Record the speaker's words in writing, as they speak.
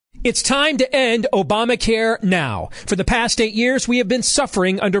It's time to end Obamacare now. For the past 8 years, we have been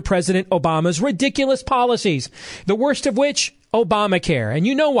suffering under President Obama's ridiculous policies, the worst of which, Obamacare. And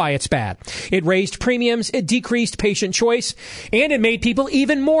you know why it's bad. It raised premiums, it decreased patient choice, and it made people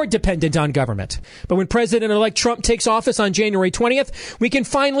even more dependent on government. But when President-elect Trump takes office on January 20th, we can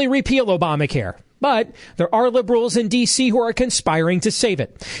finally repeal Obamacare. But there are liberals in D.C. who are conspiring to save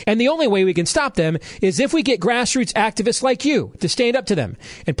it. And the only way we can stop them is if we get grassroots activists like you to stand up to them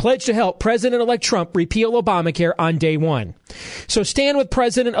and pledge to help President-elect Trump repeal Obamacare on day one. So stand with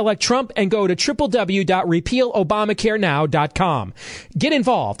President-elect Trump and go to www.repealobamacarenow.com. Get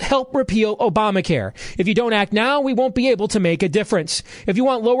involved. Help repeal Obamacare. If you don't act now, we won't be able to make a difference. If you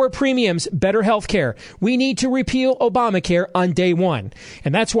want lower premiums, better health care, we need to repeal Obamacare on day one.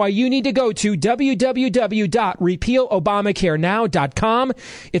 And that's why you need to go to www.repealobamacarenow.com.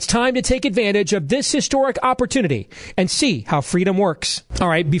 It's time to take advantage of this historic opportunity and see how freedom works. All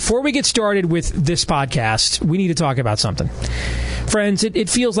right, before we get started with this podcast, we need to talk about something. Friends, it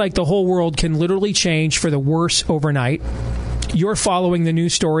feels like the whole world can literally change for the worse overnight. You're following the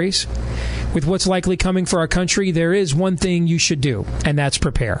news stories. With what's likely coming for our country, there is one thing you should do, and that's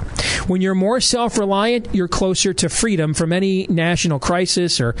prepare. When you're more self-reliant, you're closer to freedom from any national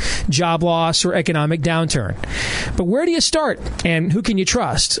crisis or job loss or economic downturn. But where do you start, and who can you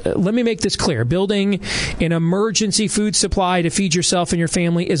trust? Let me make this clear. Building an emergency food supply to feed yourself and your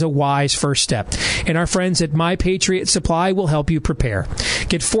family is a wise first step, and our friends at My Patriot Supply will help you prepare.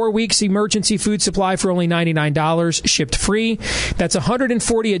 Get 4 weeks emergency food supply for only $99, shipped free. That's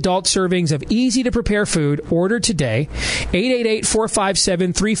 140 adult servings of easy-to-prepare food. Order today.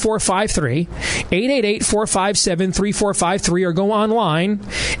 888-457-3453. 888-457-3453, or go online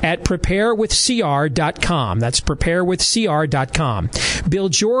at preparewithcr.com. That's preparewithcr.com.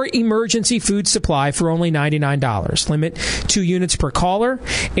 Build your emergency food supply for only $99. Limit 2 units per caller.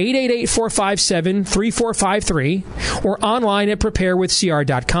 888-457-3453, or online at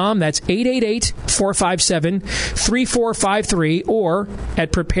preparewithcr.com. That's 888-457-3453, or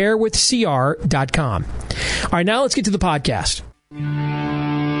at preparewithcr.com. All right, now let's get to the podcast.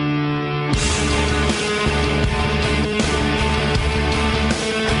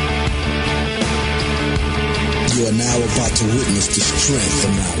 You are now about to witness the strength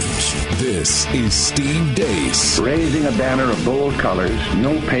of knowledge. This is Steve Deace. Raising a banner of bold colors,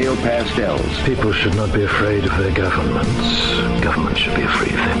 no pale pastels. People should not be afraid of their governments. Governments should be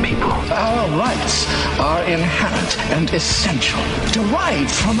afraid of their people. Our rights are inherent and essential,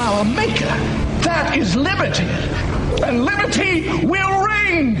 derived from our Maker. That is liberty. And liberty will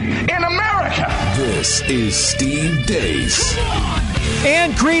reign in America. This is Steve Deace.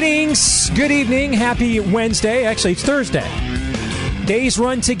 And greetings. Good evening. Happy Wednesday. Actually, it's Thursday. Days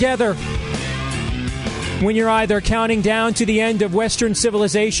run together when you're either counting down to the end of Western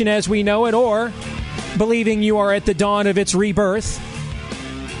civilization as we know it, or believing you are at the dawn of its rebirth.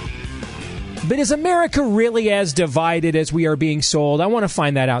 But is America really as divided as we are being sold? I want to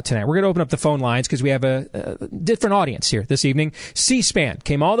find that out tonight. We're going to open up the phone lines because we have a different audience here this evening. C-SPAN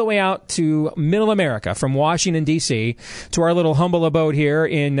came all the way out to Middle America from Washington, D.C. to our little humble abode here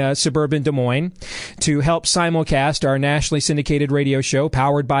in suburban Des Moines to help simulcast our nationally syndicated radio show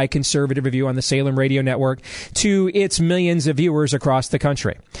powered by Conservative Review on the Salem Radio Network to its millions of viewers across the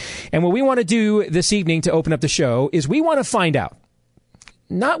country. And what we want to do this evening to open up the show is we want to find out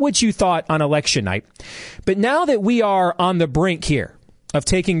not what you thought on election night, but now that we are on the brink here of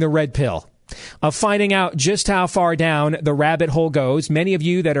taking the red pill, of finding out just how far down the rabbit hole goes. Many of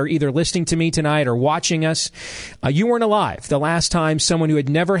you that are either listening to me tonight or watching us, you weren't alive the last time someone who had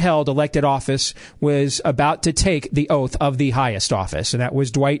never held elected office was about to take the oath of the highest office. And that was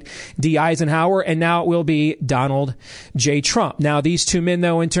Dwight D. Eisenhower, and now it will be Donald J. Trump. Now, these two men,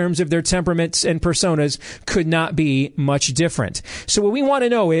 though, in terms of their temperaments and personas, could not be much different. So what we want to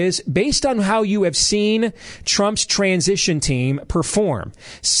know is, based on how you have seen Trump's transition team perform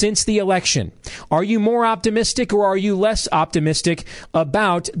since the election, are you more optimistic or are you less optimistic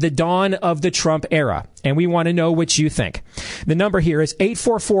about the dawn of the Trump era? And we want to know what you think. The number here is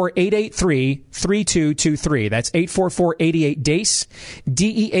 844-883-3223. That's 844-88-DACE,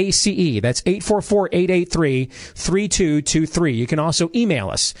 D-E-A-C-E. That's 844-883-3223. You can also email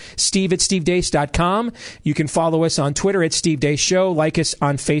us, steve@stevedeace.com. You can follow us on Twitter at Steve Deace Show. Like us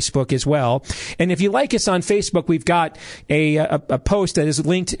on Facebook as well. And if you like us on Facebook, we've got a post that is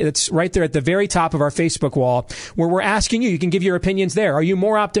linked. It's right there at the very top of our Facebook wall where we're asking you. You can give your opinions there. Are you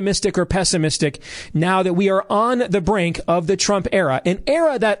more optimistic or pessimistic now that we are on the brink of the Trump era, an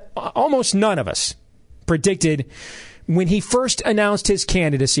era that almost none of us predicted when he first announced his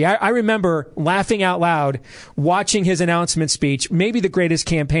candidacy, I remember laughing out loud watching his announcement speech, maybe the greatest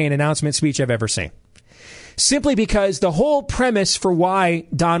campaign announcement speech I've ever seen. Simply because the whole premise for why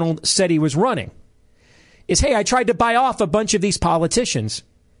Donald said he was running is, hey, I tried to buy off a bunch of these politicians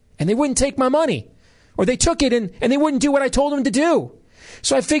and they wouldn't take my money. Or they took it and they wouldn't do what I told them to do.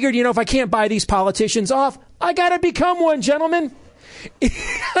 So I figured, if I can't buy these politicians off, I got to become one, gentlemen.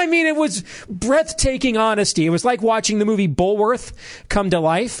 I mean, it was breathtaking honesty. It was like watching the movie Bulworth come to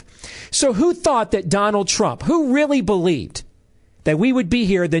life. So who thought that Donald Trump, who really believed that we would be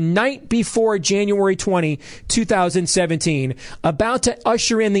here the night before January 20, 2017, about to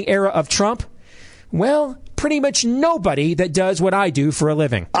usher in the era of Trump? Well, pretty much nobody that does what I do for a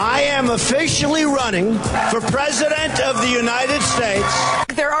living. I am officially running for President of the United States.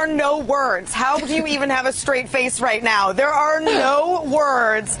 There are no words. How do you even have a straight face right now? There are no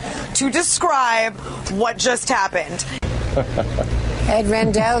words to describe what just happened. Ed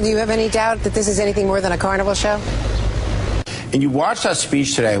Rendell, do you have any doubt that this is anything more than a carnival show? And you watch that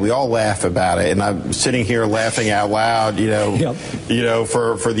speech today, we all laugh about it, and I'm sitting here laughing out loud,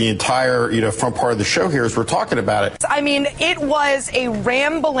 for the entire, front part of the show here as we're talking about it. I mean, it was a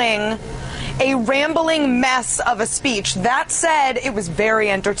rambling mess of a speech. That said, it was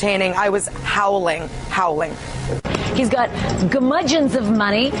very entertaining. I was howling. He's got gumudgeons of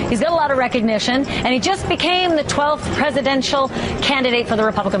money. He's got a lot of recognition, and he just became the 12th presidential candidate for the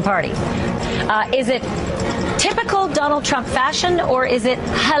Republican Party. Is it typical Donald Trump fashion, or is it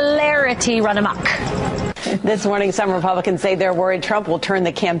hilarity run amok? This morning, some Republicans say they're worried Trump will turn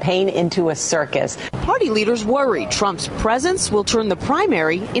the campaign into a circus. Party leaders worry Trump's presence will turn the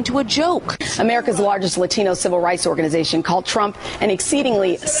primary into a joke. America's largest Latino civil rights organization called Trump an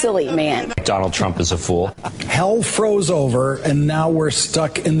exceedingly silly man. Donald Trump is a fool. Hell froze over, and now we're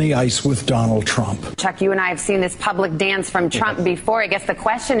stuck in the ice with Donald Trump. Chuck, you and I have seen this public dance from Trump before. I guess the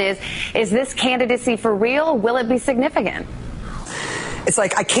question is this candidacy for real? Will it be significant? It's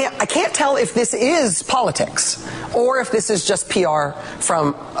like I can't tell if this is politics or if this is just PR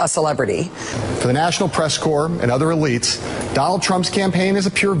from a celebrity. For the National Press Corps and other elites, Donald Trump's campaign is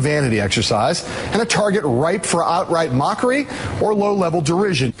a pure vanity exercise and a target ripe for outright mockery or low-level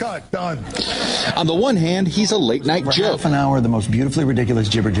derision. Cut, done. On the one hand, he's a late-night joke. Half an hour, the most beautifully ridiculous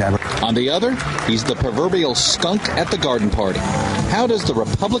jibber-jabber. On the other, he's the proverbial skunk at the garden party. How does the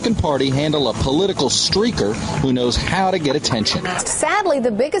Republican Party handle a political streaker who knows how to get attention? Sadly,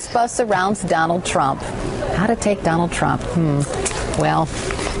 the biggest buzz surrounds Donald Trump. How to take Donald Trump? Well,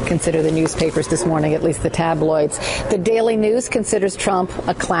 consider the newspapers this morning, at least the tabloids. The Daily News considers Trump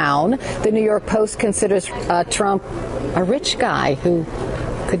a clown. The New York Post considers Trump a rich guy who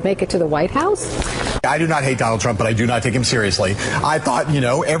could make it to the White House. I do not hate Donald Trump, but I do not take him seriously. I thought,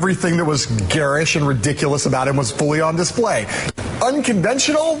 everything that was garish and ridiculous about him was fully on display.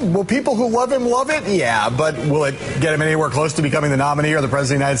 Unconventional? Will people who love him love it? Yeah, but will it get him anywhere close to becoming the nominee or the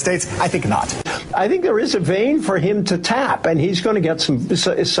president of the United States? I think not. I think there is a vein for him to tap, and he's going to get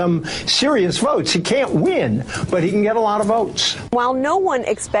some serious votes. He can't win, but he can get a lot of votes. While no one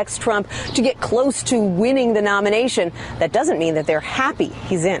expects Trump to get close to winning the nomination, that doesn't mean that they're happy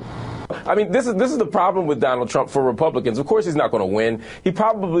he's in. I mean, this is the problem with Donald Trump for Republicans. Of course, he's not going to win. He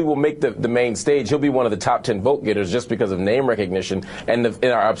probably will make the main stage. He'll be one of the top 10 vote getters just because of name recognition and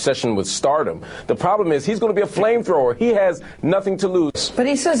our obsession with stardom. The problem is he's going to be a flamethrower. He has nothing to lose. But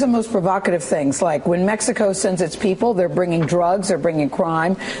he says the most provocative things, like when Mexico sends its people, they're bringing drugs, they're bringing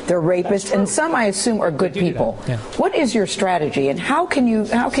crime, they're rapists, and some, I assume, are good people. Yeah. What is your strategy, and how can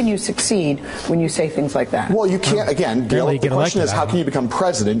you succeed when you say things like that? Well, you can't. Again, the question is, how can you become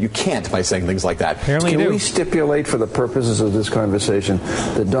president? You can't by saying things like that. Apparently Can we stipulate for the purposes of this conversation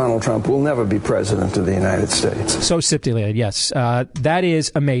that Donald Trump will never be president of the United States? So stipulated, yes. That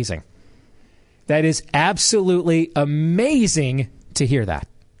is amazing. That is absolutely amazing to hear that.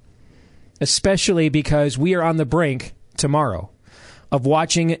 Especially because we are on the brink tomorrow of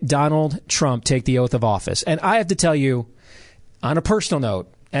watching Donald Trump take the oath of office. And I have to tell you, on a personal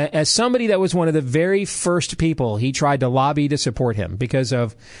note, as somebody that was one of the very first people he tried to lobby to support him because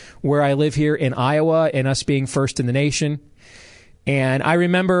of where I live here in Iowa and us being first in the nation. And I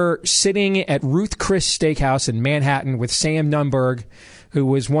remember sitting at Ruth Chris Steakhouse in Manhattan with Sam Nunberg, who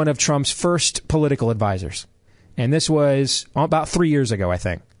was one of Trump's first political advisors. And this was about 3 years ago, I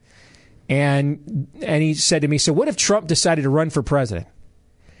think. And he said to me, so what if Trump decided to run for president?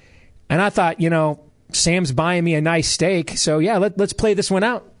 And I thought, Sam's buying me a nice steak, so yeah, let's play this one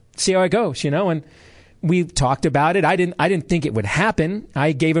out, see how it goes, And we talked about it. I didn't think it would happen.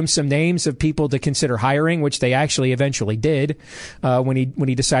 I gave him some names of people to consider hiring, which they actually eventually did when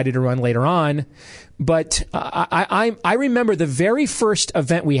he decided to run later on. But I remember the very first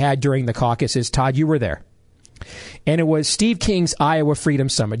event we had during the caucuses. Todd, you were there. And it was Steve King's Iowa Freedom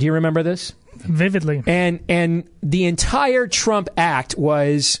Summit. Do you remember this? Vividly. And the entire Trump act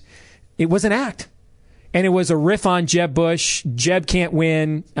was an act. And it was a riff on Jeb Bush. Jeb can't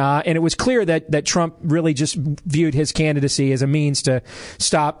win. And it was clear that Trump really just viewed his candidacy as a means to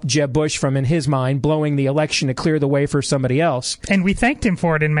stop Jeb Bush from, in his mind, blowing the election to clear the way for somebody else. And we thanked him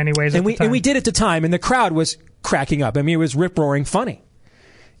for it in many ways and we did at the time. And the crowd was cracking up. I mean, it was rip-roaring funny.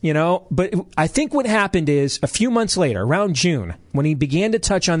 But I think what happened is a few months later, around June, when he began to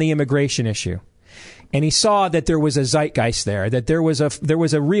touch on the immigration issue, and he saw that there was a zeitgeist there, that there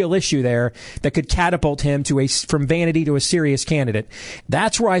was a real issue there that could catapult him from vanity to a serious candidate.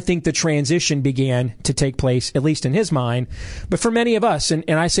 That's where I think the transition began to take place, at least in his mind. But for many of us, and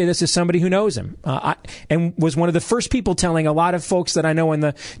I say this as somebody who knows him, and was one of the first people telling a lot of folks that I know in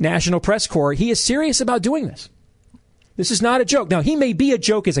the National Press Corps, he is serious about doing this. This is not a joke. Now, he may be a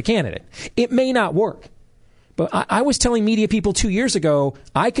joke as a candidate. It may not work. But I was telling media people 2 years ago,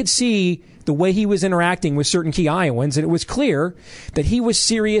 I could see the way he was interacting with certain key Iowans, and it was clear that he was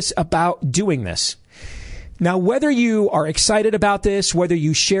serious about doing this. Now, whether you are excited about this, whether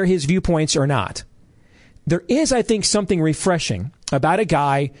you share his viewpoints or not, there is, I think, something refreshing about a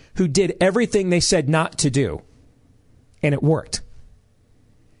guy who did everything they said not to do, and it worked.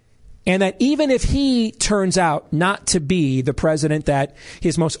 And that even if he turns out not to be the president that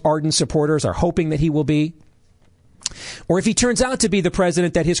his most ardent supporters are hoping that he will be, or if he turns out to be the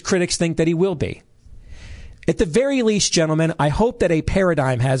president that his critics think that he will be, at the very least, gentlemen, I hope that a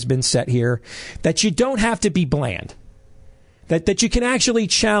paradigm has been set here that you don't have to be bland, that you can actually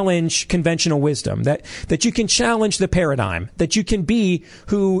challenge conventional wisdom, that you can challenge the paradigm, that you can be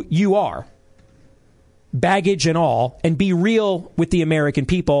who you are, baggage and all, and be real with the American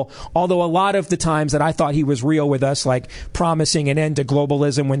people. Although a lot of the times that I thought he was real with us, like promising an end to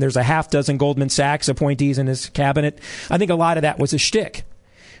globalism when there's a half dozen Goldman Sachs appointees in his cabinet, I think a lot of that was a shtick.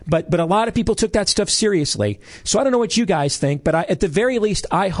 But a lot of people took that stuff seriously. So I don't know what you guys think, but at the very least,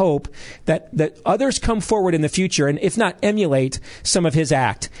 I hope that others come forward in the future and, if not emulate some of his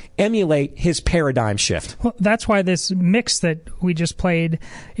act, emulate his paradigm shift. Well, that's why this mix that we just played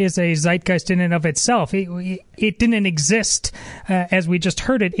is a zeitgeist in and of itself. It didn't exist as we just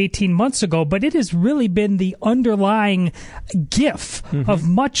heard it 18 months ago, but it has really been the underlying gif of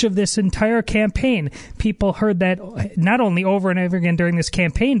much of this entire campaign. People heard that not only over and over again during this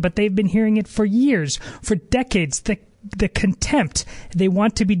campaign, but they've been hearing it for years, for decades. The contempt, they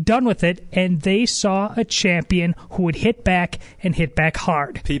want to be done with it, and they saw a champion who would hit back and hit back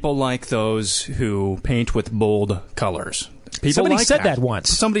hard. People like those who paint with bold colors. Somebody said that once.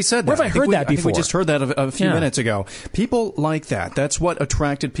 Somebody said that. Where have I heard that before? I think we just heard that a few minutes ago. People like that. That's what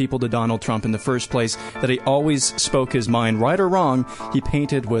attracted people to Donald Trump in the first place, that he always spoke his mind, right or wrong. He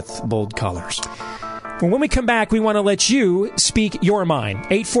painted with bold colors. Well, when we come back, we want to let you speak your mind.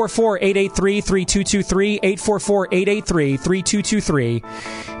 844-883-3223,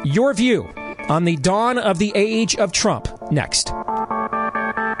 844-883-3223. Your view on the dawn of the age of Trump. Next.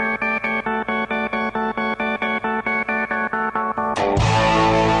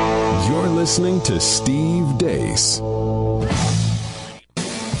 You're listening to Steve Deace.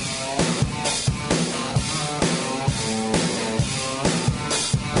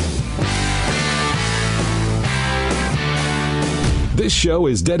 This show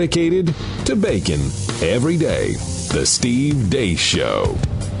is dedicated to bacon every day. The Steve Deace Show.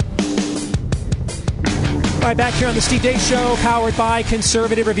 All right, back here on the Steve Deace Show, powered by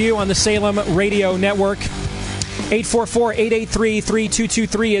Conservative Review on the Salem Radio Network.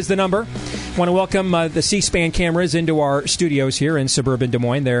 844-883-3223 is the number. I want to welcome the C-SPAN cameras into our studios here in suburban Des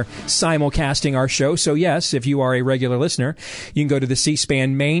Moines. They're simulcasting our show. So, yes, if you are a regular listener, you can go to the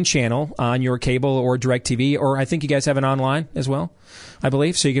C-SPAN main channel on your cable or DirecTV, or I think you guys have it online as well, I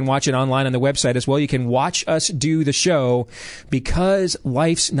believe. So you can watch it online on the website as well. You can watch us do the show because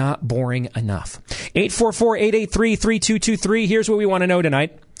life's not boring enough. 844-883-3223. Here's what we want to know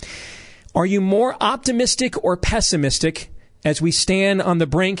tonight. Are you more optimistic or pessimistic as we stand on the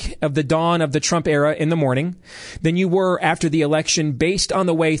brink of the dawn of the Trump era in the morning than you were after the election, based on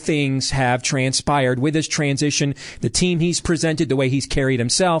the way things have transpired with his transition, the team he's presented, the way he's carried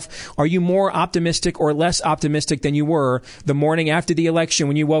himself? Are you more optimistic or less optimistic than you were the morning after the election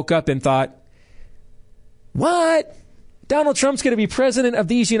when you woke up and thought, what? Donald Trump's going to be president of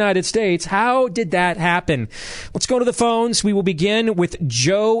these United States. How did that happen? Let's go to the phones. We will begin with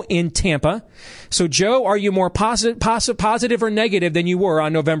Joe in Tampa. So, Joe, are you more positive or negative than you were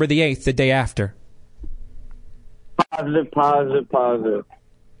on November the 8th, the day after? Positive.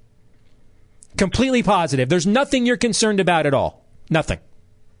 Completely positive. There's nothing you're concerned about at all. Nothing.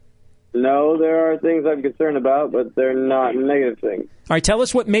 No, there are things I'm concerned about, but they're not negative things. All right, tell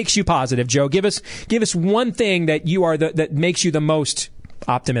us what makes you positive, Joe. Give us one thing that you are that makes you the most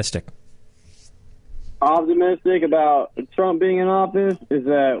optimistic. Optimistic about Trump being in office is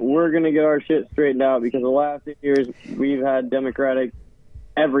that we're going to get our shit straightened out, because the last 8 years we've had Democratic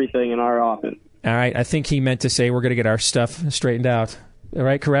everything in our office. All right, I think he meant to say we're going to get our stuff straightened out. All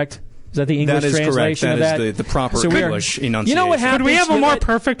right, correct? Is that the English translation of that? That is the proper English enunciation. You know what happens? Could we have a more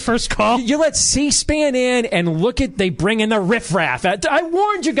perfect first call? You let C-SPAN in and look at, they bring in the riffraff. I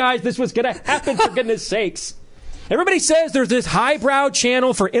warned you guys this was going to happen, for goodness sakes. Everybody says there's this highbrow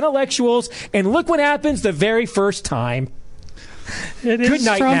channel for intellectuals, and look what happens the very first time. It is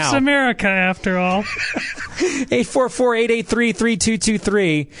Trump's America, after all.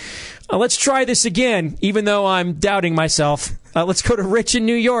 844-883-3223. Let's try this again, even though I'm doubting myself. Let's go to Rich in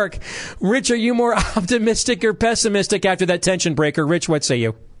New York. Rich, are you more optimistic or pessimistic after that tension breaker? Rich, what say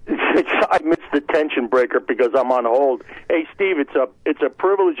you? I missed the tension breaker because I'm on hold. Hey, Steve, it's a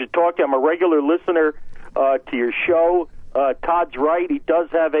privilege to talk to you. I'm a regular listener to your show. Todd's right. He does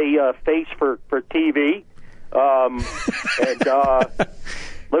have a face for TV. Let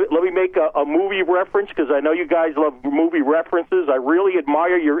me make a movie reference, because I know you guys love movie references. I really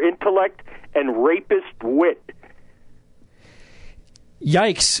admire your intellect and rapist wit.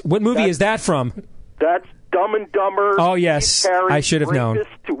 Yikes. What movie is that from? That's Dumb and Dumber. Oh, yes. I should have known.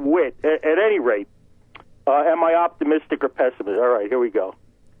 Rapist wit. At any rate, am I optimistic or pessimistic? All right, here we go.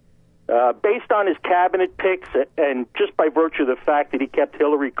 Based on his cabinet picks, and just by virtue of the fact that he kept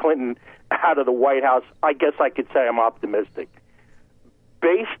Hillary Clinton out of the White House, I guess I could say I'm optimistic.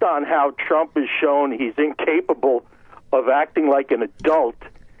 Based on how Trump has shown he's incapable of acting like an adult,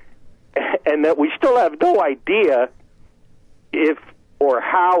 and that we still have no idea if or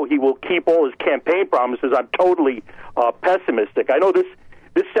how he will keep all his campaign promises, I'm totally pessimistic. I know this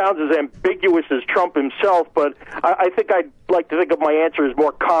sounds as ambiguous as Trump himself, but I think I'd like to think of my answer as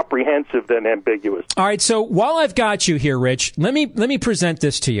more comprehensive than ambiguous. All right, so while I've got you here, Rich, let me present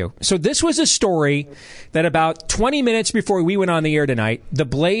this to you. So this was a story that about 20 minutes before we went on the air tonight, The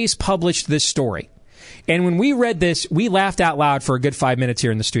Blaze published this story. And when we read this, we laughed out loud for a good 5 minutes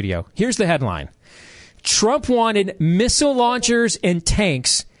here in the studio. Here's the headline. Trump wanted missile launchers and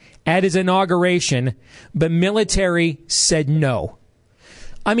tanks at his inauguration, but military said no.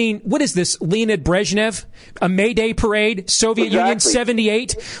 I mean, what is this, Leonid Brezhnev? A May Day parade? Soviet Union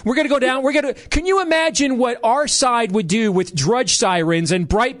 78? We're going to go down. Can you imagine what our side would do with drudge sirens and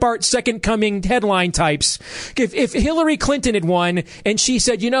Breitbart Second Coming headline types? If Hillary Clinton had won and she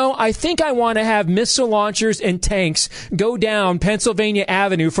said, I think I want to have missile launchers and tanks go down Pennsylvania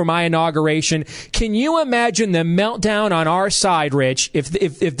Avenue for my inauguration. Can you imagine the meltdown on our side, Rich, if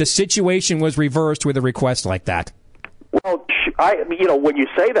the situation was reversed with a request like that? Well, when you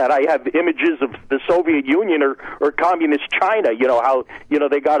say that, I have images of the Soviet Union or communist China. How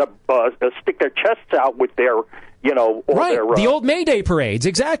they got to stick their chests out with their, all right, their, the old May Day parades,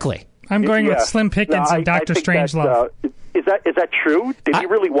 exactly. I'm going with Slim Pickens and Dr. Strangelove. Is that true? Did he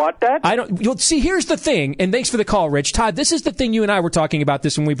really want that? I don't. You'll see. Here's the thing, and thanks for the call, Rich. Todd, this is the thing. You and I were talking about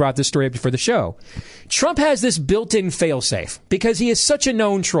this when we brought this story up before the show. Trump has this built-in failsafe because he is such a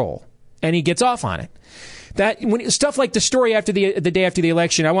known troll, and he gets off on it. That when stuff like the story after the day after the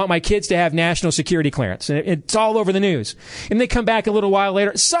election, I want my kids to have national security clearance, and it's all over the news. And they come back a little while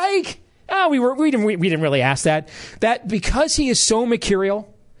later, psych! We didn't really ask that. That because he is so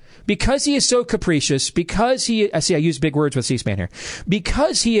mercurial, because he is so capricious, I use big words with C-SPAN here,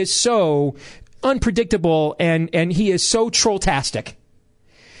 because he is so unpredictable and he is so trolltastic,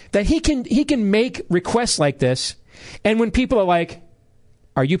 that he can make requests like this, and when people are like,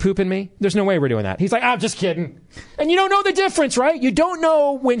 are you pooping me? There's no way we're doing that. He's like, I'm just kidding. And you don't know the difference, right? You don't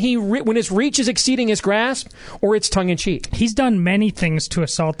know when his reach is exceeding his grasp or it's tongue-in-cheek. He's done many things to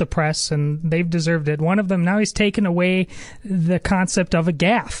assault the press, and they've deserved it. One of them, now he's taken away the concept of a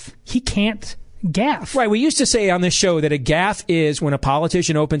gaffe. He can't gaffe. Right. We used to say on this show that a gaffe is when a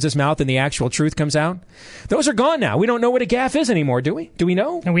politician opens his mouth and the actual truth comes out. Those are gone now. We don't know what a gaffe is anymore, do we? Do we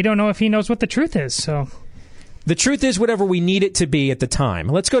know? And we don't know if he knows what the truth is, so... The truth is whatever we need it to be at the time.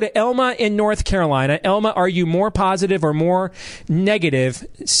 Let's go to Elma in North Carolina. Elma, are you more positive or more negative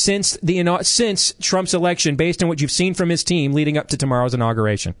since Trump's election, based on what you've seen from his team leading up to tomorrow's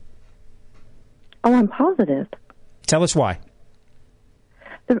inauguration? Oh, I'm positive. Tell us why.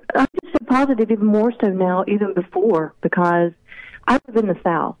 I'm just so positive, even more so now, even before, because I live in the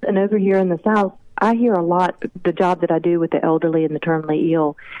South, and over here in the South, I hear a lot the job that I do with the elderly and the terminally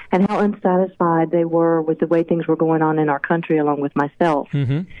ill, and how unsatisfied they were with the way things were going on in our country, along with myself.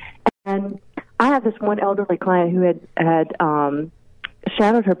 Mm-hmm. And I have this one elderly client who had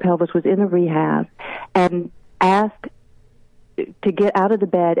shattered her pelvis, was in a rehab, and asked to get out of the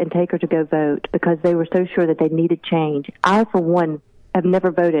bed and take her to go vote because they were so sure that they needed change. I, for one, have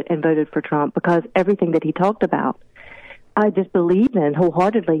never voted and voted for Trump because everything that he talked about, I just believe in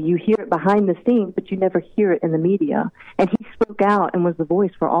wholeheartedly. You hear it behind the scenes, but you never hear it in the media. And he spoke out and was the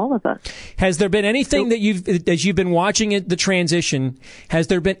voice for all of us. Has there been anything that as you've been watching the transition, has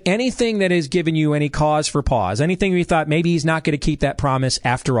there been anything that has given you any cause for pause? Anything you thought maybe he's not going to keep that promise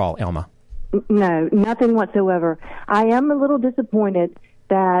after all, Elma? No, nothing whatsoever. I am a little disappointed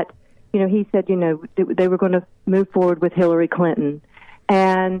that, he said, they were going to move forward with Hillary Clinton.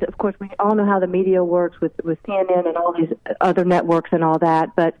 And, of course, we all know how the media works with CNN and all these other networks and all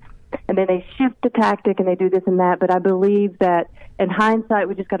that. And then they shift the tactic and they do this and that. But I believe that, in hindsight,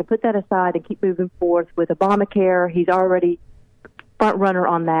 we just got to put that aside and keep moving forth with Obamacare. He's already front runner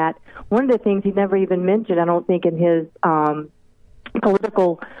on that. One of the things he never even mentioned, I don't think, in his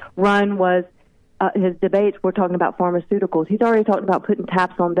political run was his debates were talking about pharmaceuticals. He's already talked about putting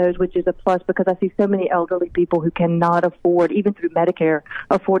taps on those, which is a plus because I see so many elderly people who cannot afford, even through Medicare,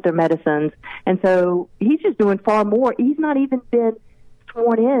 afford their medicines. And so he's just doing far more. He's not even been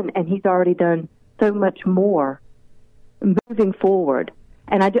sworn in, and he's already done so much more moving forward.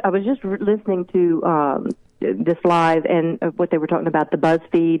 And I was just listening to this live and what they were talking about, the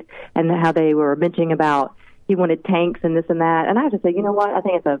BuzzFeed, and how they were mentioning about he wanted tanks and this and that. And I have to say, you know what? I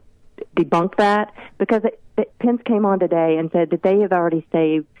think it's debunk that because Pence came on today and said that they have already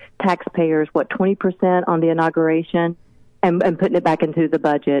saved taxpayers, 20% on the inauguration and putting it back into the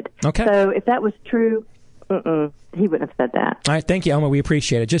budget. Okay. So if that was true, he wouldn't have said that. All right. Thank you, Elma. We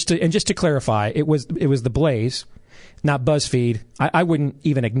appreciate it. Just to clarify, it was the Blaze, not BuzzFeed. I wouldn't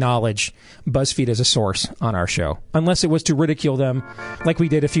even acknowledge BuzzFeed as a source on our show unless it was to ridicule them like we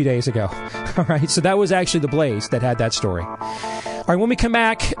did a few days ago. All right. So that was actually the Blaze that had that story. All right. When we come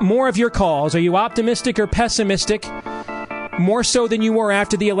back, more of your calls. Are you optimistic or pessimistic? More so than you were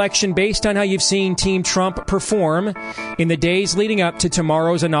after the election based on how you've seen Team Trump perform in the days leading up to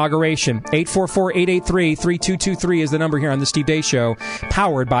tomorrow's inauguration. 844-883-3223 is the number here on The Steve Deace Show,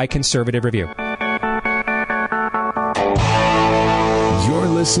 powered by Conservative Review. You're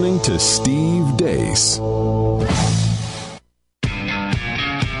listening to Steve Deace.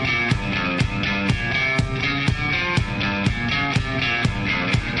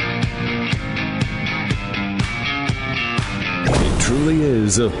 Truly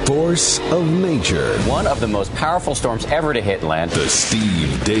is a force of nature. One of the most powerful storms ever to hit land. The Steve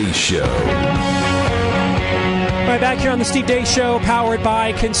Deace Show. All right, back here on the Steve Deace Show, powered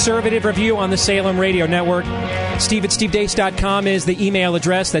by Conservative Review on the Salem Radio Network. Steve@stevedeace.com is the email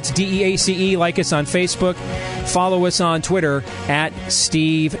address. That's DEACE. Like us on Facebook. Follow us on Twitter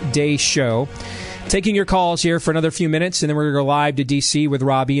 @Steve Deace Show. Taking your calls here for another few minutes, and then we're going to go live to D.C. with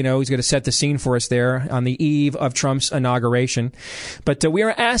Robbie. He's going to set the scene for us there on the eve of Trump's inauguration. But we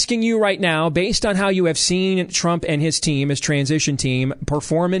are asking you right now, based on how you have seen Trump and his team, his transition team,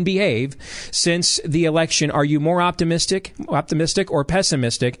 perform and behave since the election, are you more optimistic or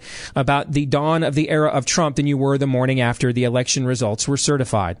pessimistic about the dawn of the era of Trump than you were the morning after the election results were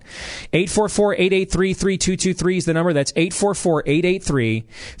certified? 844-883-3223 is the number. That's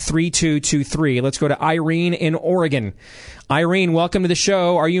 844-883-3223. Let's go to Irene in Oregon. Irene, welcome to the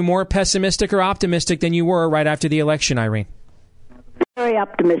show. Are you more pessimistic or optimistic than you were right after the election, Irene? Very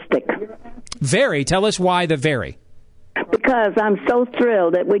optimistic. Very? Tell us why the very. Because I'm so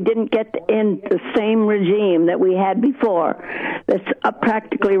thrilled that we didn't get in the same regime that we had before that's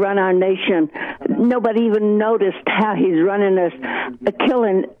practically run our nation. Nobody even noticed how he's running us,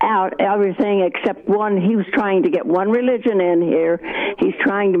 killing out everything except one. He was trying to get one religion in here. He's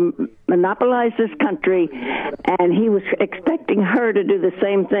trying to monopolize this country, and he was expecting her to do the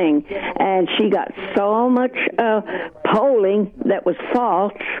same thing. And she got so much polling that was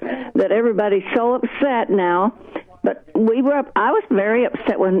false that everybody's so upset now. But I was very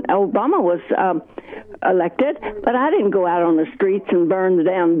upset when Obama was elected, but I didn't go out on the streets and burn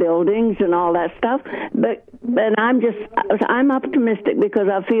down buildings and all that stuff. But I'm optimistic because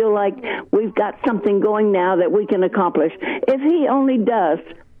I feel like we've got something going now that we can accomplish. If he only does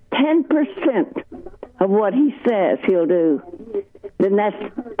 10% of what he says he'll do, then that's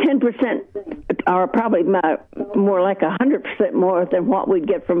 10%, or probably more like 100% more than what we'd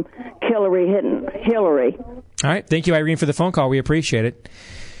get from Hillary hitting Hillary. All right. Thank you, Irene, for the phone call. We appreciate it.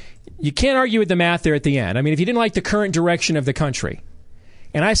 You can't argue with the math there at the end. I mean, if you didn't like the current direction of the country,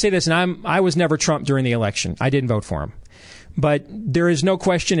 and I say this, and I was never Trump during the election. I didn't vote for him. But there is no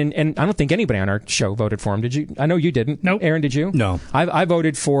question, and I don't think anybody on our show voted for him. Did you? I know you didn't. Nope. Aaron, did you? No. I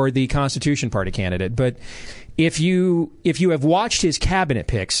voted for the Constitution Party candidate. But if you have watched his cabinet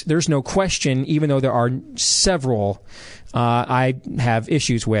picks, there's no question, even though there are several I have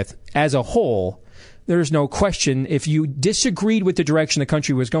issues with, as a whole, there's no question, if you disagreed with the direction the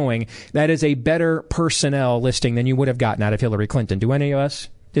country was going, that is a better personnel listing than you would have gotten out of Hillary Clinton. Do any of us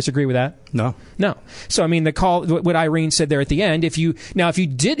disagree with that? No. So, I mean, the call, what Irene said there at the end, if you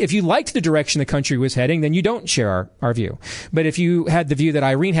liked the direction the country was heading, then you don't share our view. But if you had the view that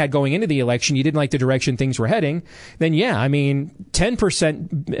Irene had going into the election, you didn't like the direction things were heading, then yeah, I mean,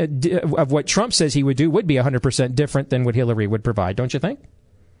 10% of what Trump says he would do would be 100% different than what Hillary would provide, don't you think?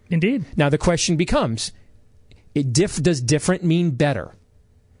 Indeed. Now, the question becomes, does different mean better?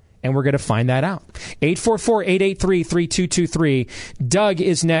 And we're going to find that out. 844-883-3223. Doug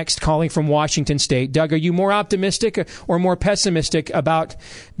is next, calling from Washington State. Doug, are you more optimistic or more pessimistic about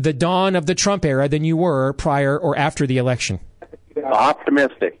the dawn of the Trump era than you were prior or after the election?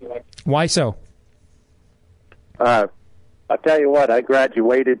 Optimistic. Why so? I'll tell you what, I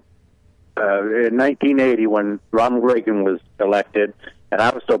graduated in 1980 when Ronald Reagan was elected, and I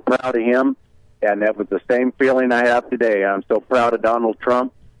was so proud of him, and that was the same feeling I have today. I'm so proud of Donald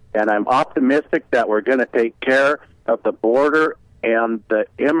Trump. And I'm optimistic that we're going to take care of the border and the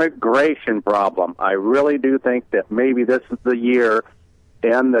immigration problem. I really do think that maybe this is the year,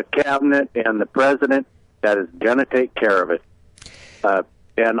 and the cabinet and the president, that is going to take care of it.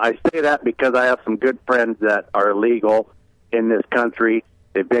 And I say that because I have some good friends that are illegal in this country.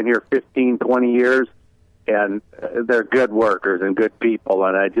 They've been here 15, 20 years, and they're good workers and good people,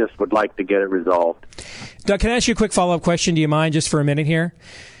 and I just would like to get it resolved. Doug, can I ask you a quick follow-up question? Do you mind, just for a minute here?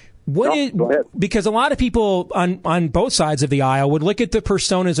 Go ahead. Because a lot of people on both sides of the aisle would look at the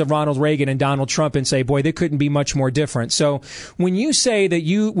personas of Ronald Reagan and Donald Trump and say, boy, they couldn't be much more different. So when you say that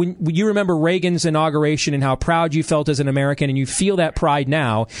when you remember Reagan's inauguration and how proud you felt as an American, and you feel that pride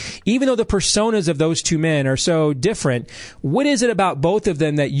now, even though the personas of those two men are so different, what is it about both of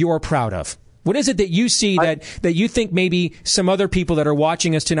them that you're proud of? What is it that you see that you think maybe some other people that are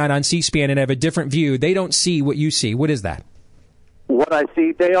watching us tonight on C-SPAN and have a different view, they don't see what you see? What is that? What I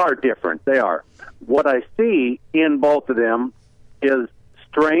see, they are different. They are. What I see in both of them is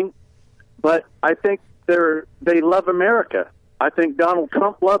strength, but I think they love America. I think Donald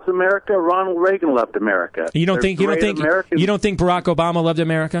Trump loves America. Ronald Reagan loved America. You don't think Barack Obama loved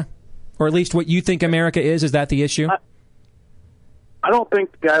America, or at least what you think America is? Is that the issue? I don't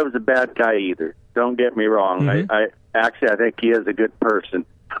think the guy was a bad guy either. Don't get me wrong. Mm-hmm. I think he is a good person,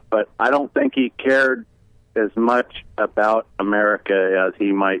 but I don't think he cared as much about America as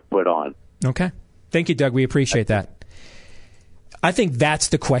he might put on. Okay. Thank you, Doug. We appreciate that. I think that's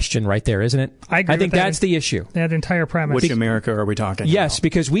the question right there, isn't it? I think that's the issue. That entire premise. Which America are we talking Yes, about?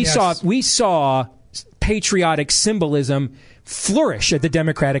 because we saw patriotic symbolism flourish at the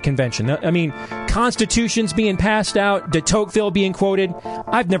Democratic Convention. I mean, constitutions being passed out, de Tocqueville being quoted.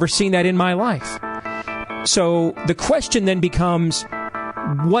 I've never seen that in my life. So the question then becomes,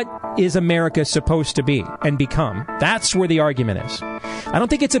 what is America supposed to be and become? That's where the argument is. I don't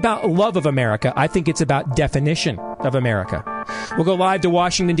think it's about love of America. I think it's about definition of America. We'll go live to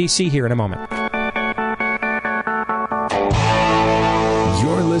Washington, D.C. here in a moment.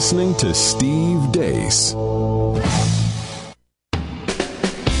 You're listening to Steve Deace.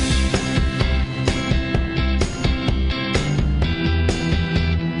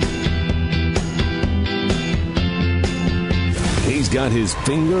 He's got his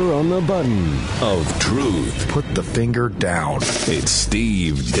finger on the button of truth. Put the finger down. It's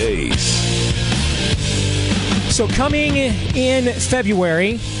Steve Deace. So coming in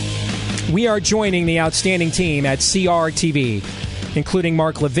February, we are joining the outstanding team at CRTV, including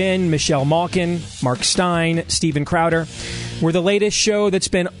Mark Levin, Michelle Malkin, Mark Stein, Steven Crowder. We're the latest show that's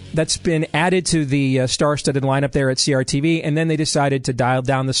been added to the star-studded lineup there at CRTV, and then they decided to dial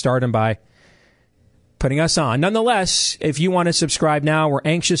down the stardom by putting us on. Nonetheless, if you want to subscribe now, we're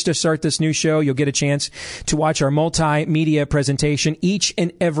anxious to start this new show. You'll get a chance to watch our multimedia presentation each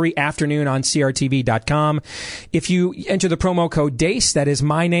and every afternoon on CRTV.com. If you enter the promo code DACE, that is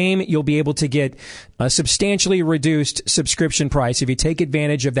my name, you'll be able to get a substantially reduced subscription price. If you take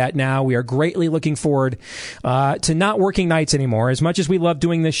advantage of that now, we are greatly looking forward to not working nights anymore. As much as we love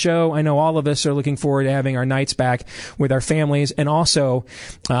doing this show, I know all of us are looking forward to having our nights back with our families, and also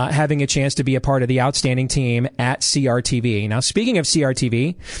having a chance to be a part of the outstanding outstanding team at CRTV. Now, speaking of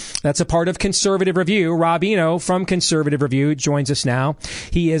CRTV, that's a part of Conservative Review. Rob Eno from Conservative Review joins us now.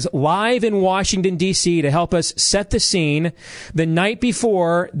 He is live in Washington, D.C. to help us set the scene the night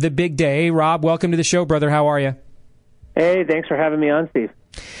before the big day. Rob, welcome to the show, brother. How are you? Hey, thanks for having me on, Steve.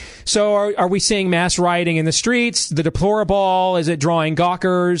 So are we seeing mass rioting in the streets? The deplorable? Is it drawing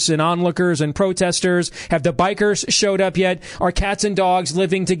gawkers and onlookers and protesters? Have the bikers showed up yet? Are cats and dogs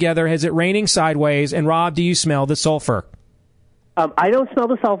living together? Is it raining sideways? And Rob, do you smell the sulfur? I don't smell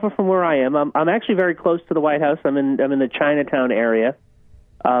the sulfur from where I am. I'm actually very close to the White House. I'm in the Chinatown area.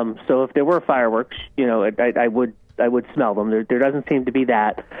 So if there were fireworks, I would smell them. There doesn't seem to be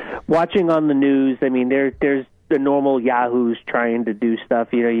that. Watching on the news, I mean, there's the normal yahoos trying to do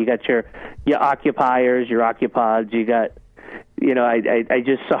stuff. You got your occupiers, your occupods. You got, I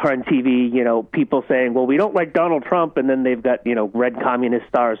just saw on TV, people saying, well, we don't like Donald Trump, and then they've got, red communist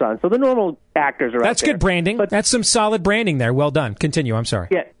stars on. So the normal actors are out there. That's good branding. But that's some solid branding there. Well done. Continue. I'm sorry.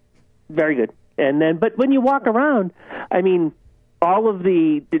 Yeah, very good. But when you walk around, I mean, all of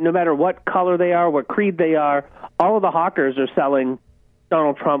no matter what color they are, what creed they are, all of the hawkers are selling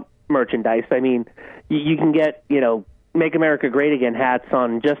Donald Trump merchandise. I mean, you can get, Make America Great Again hats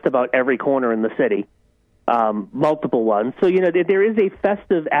on just about every corner in the city, multiple ones. So, there is a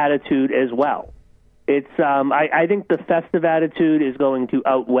festive attitude as well. It's, I think the festive attitude is going to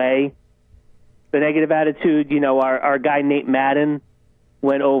outweigh the negative attitude. Our guy Nate Madden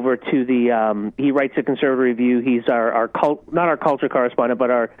went over to he writes a Conservative Review. He's not our culture correspondent,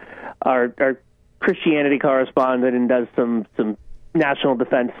 but our Christianity correspondent, and does some national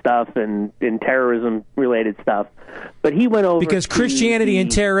defense stuff and terrorism related stuff. But he went over because Christianity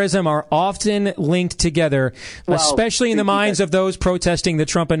and terrorism are often linked together, especially in the minds of those protesting the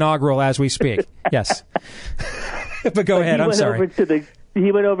Trump inaugural as we speak. Yes. But go ahead. I'm sorry.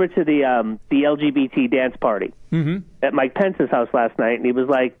 He went over to the LGBT dance party at Mike Pence's house last night, and he was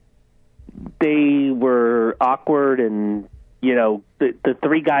like, they were awkward, and the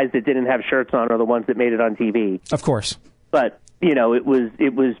three guys that didn't have shirts on are the ones that made it on TV. Of course. But it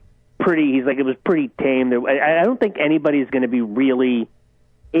was pretty. He's like, it was pretty tame. I don't think anybody's going to be really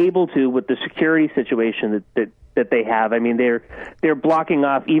able to with the security situation that they have. I mean, they're blocking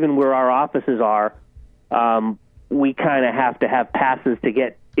off even where our offices are. We kind of have to have passes to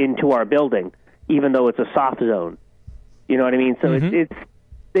get into our building, even though it's a soft zone. You know what I mean? So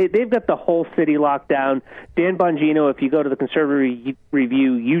they've got the whole city locked down. Dan Bongino, if you go to the Conservative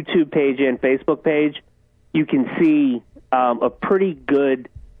Review YouTube page and Facebook page, you can see a pretty good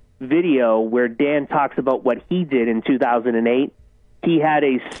video where Dan talks about what he did in 2008.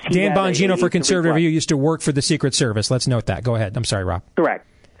 Dan Bongino for Conservative Review used to work for the Secret Service. Let's note that. Go ahead. I'm sorry, Rob. Correct.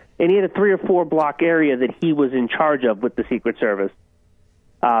 And he had a 3 or 4 block area that he was in charge of with the Secret Service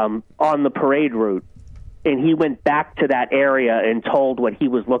on the parade route. And he went back to that area and told what he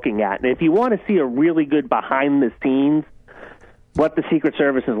was looking at. And if you want to see a really good behind the scenes, what the Secret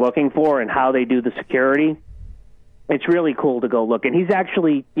Service is looking for and how they do the security, it's really cool to go look. And he's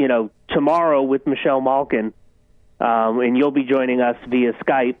actually, tomorrow with Michelle Malkin, and you'll be joining us via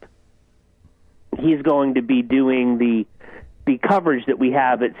Skype. He's going to be doing the coverage that we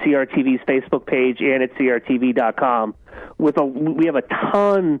have at CRTV's Facebook page and at CRTV.com. We have a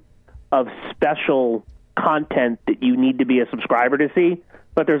ton of special content that you need to be a subscriber to see,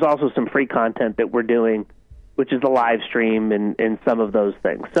 but there's also some free content that we're doing, which is the live stream and some of those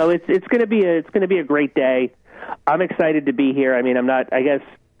things. So it's going to be a great day. I'm excited to be here. I mean,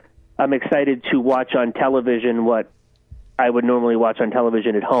 I'm excited to watch on television what I would normally watch on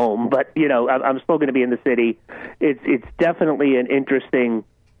television at home, but I'm still going to be in the city. It's definitely an interesting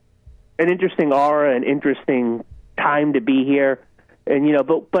aura, an interesting time to be here. And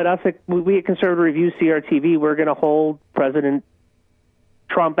but us, we at Conservative Review, CRTV, we're going to hold President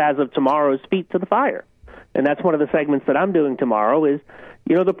Trump as of tomorrow's feet to the fire, and that's one of the segments that I'm doing tomorrow. Is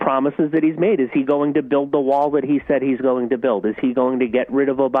the promises that he's made. Is he going to build the wall that he said he's going to build? Is he going to get rid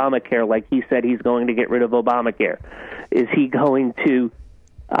of Obamacare like he said he's going to get rid of Obamacare? Is he going to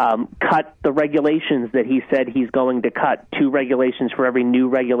cut the regulations that he said he's going to cut? 2 regulations for every new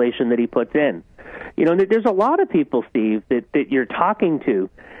regulation that he puts in. There's a lot of people, Steve, that you're talking to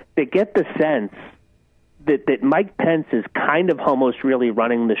that get the sense that Mike Pence is kind of almost really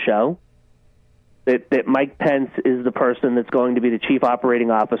running the show. That Mike Pence is the person that's going to be the chief operating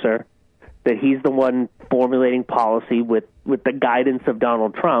officer, that he's the one formulating policy with the guidance of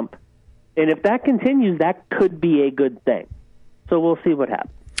Donald Trump. And if that continues, that could be a good thing. So we'll see what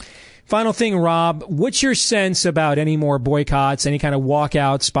happens. Final thing, Rob, what's your sense about any more boycotts, any kind of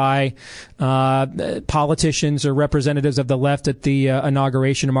walkouts by politicians or representatives of the left at the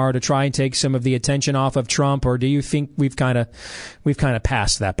inauguration tomorrow to try and take some of the attention off of Trump, or do you think we've kind of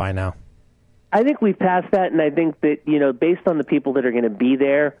passed that by now? I think we've passed that, and I think that, based on the people that are going to be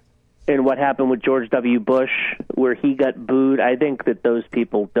there and what happened with George W. Bush, where he got booed, I think that those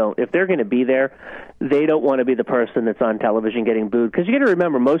people don't. If they're going to be there, they don't want to be the person that's on television getting booed. Because you got to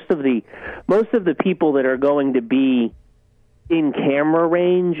remember, most of the people that are going to be in camera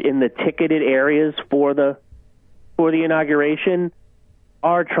range in the ticketed areas for the inauguration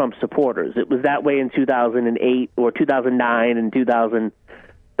are Trump supporters. It was that way in 2008 or 2009 and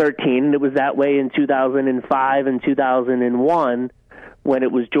 2013, and it was that way in 2005 and 2001 when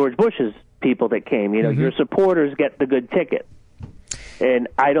it was George Bush's people that came. Your supporters get the good ticket. And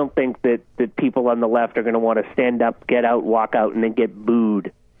I don't think that people on the left are going to want to stand up, get out, walk out, and then get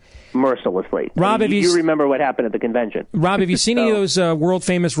booed mercilessly. Rob, you remember what happened at the convention. Rob, have you seen any of those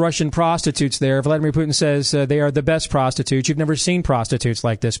world-famous Russian prostitutes there? Vladimir Putin says they are the best prostitutes. You've never seen prostitutes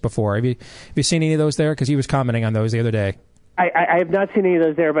like this before. Have you seen any of those there? Because he was commenting on those the other day. I have not seen any of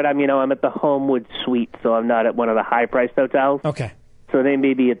those there, but I'm at the Homewood Suite, so I'm not at one of the high-priced hotels. Okay. So they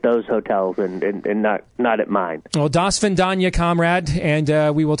may be at those hotels and not at mine. Well, Das Vidanya, comrade,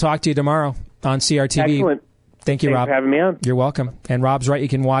 and we will talk to you tomorrow on CRTV. Excellent. Thank you, Thanks Rob. for having me on. You're welcome. And Rob's right. You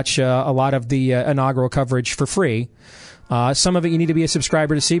can watch a lot of the inaugural coverage for free. Some of it you need to be a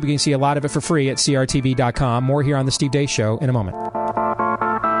subscriber to see, but you can see a lot of it for free at CRTV.com. More here on The Steve Deace Show in a moment.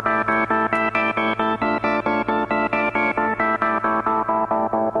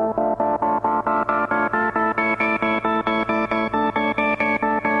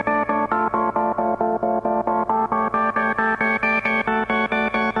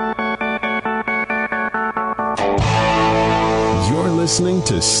 Listening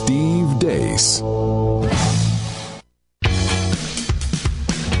to Steve Deace.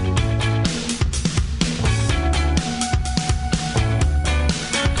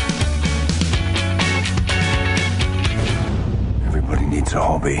 Everybody needs a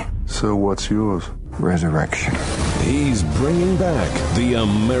hobby. So what's yours? Resurrection. He's bringing back the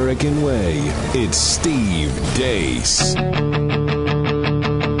American way. It's Steve Deace.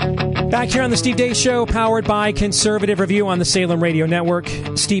 Back here on the Steve Deace Show, powered by Conservative Review on the Salem Radio Network.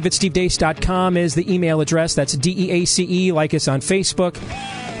 Steve at stevedeace.com is the email address. That's DEACE. Like us on Facebook.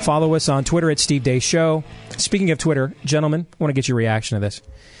 Follow us on Twitter at Steve Deace Show. Speaking of Twitter, gentlemen, I want to get your reaction to this.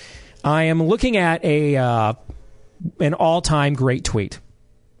 I am looking at an all-time great tweet.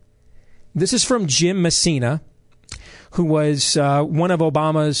 This is from Jim Messina, who was one of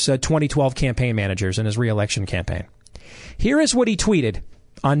Obama's 2012 campaign managers in his re-election campaign. Here is what he tweeted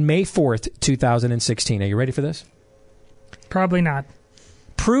on May 4th, 2016. Are you ready for this? Probably not.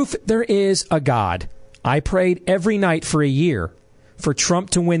 Proof there is a God. I prayed every night for a year for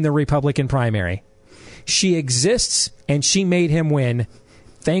Trump to win the Republican primary. She exists, and she made him win.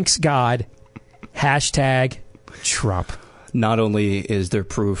 Thanks, God. Hashtag Trump. Not only is there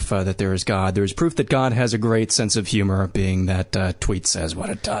proof that there is God, there's proof that God has a great sense of humor, being that tweet says what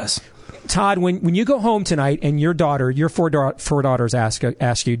it does. Todd, when you go home tonight and your four daughters ask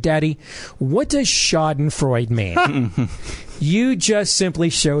you, Daddy, what does Schadenfreude mean? You just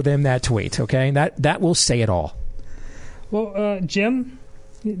simply show them that tweet, okay? That will say it all. Well, Jim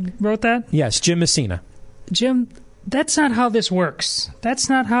wrote that? Yes, Jim Messina. Jim, that's not how this works. That's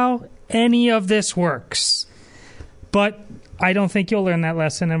not how any of this works. But I don't think you'll learn that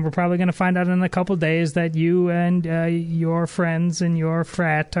lesson, and we're probably going to find out in a couple days that you and your friends and your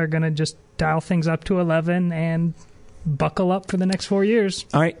frat are going to just dial things up to 11 and buckle up for the next 4 years.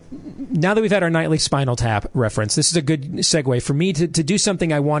 All right. Now that we've had our nightly Spinal Tap reference, this is a good segue for me to do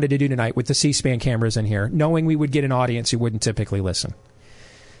something I wanted to do tonight with the C-SPAN cameras in here, knowing we would get an audience who wouldn't typically listen.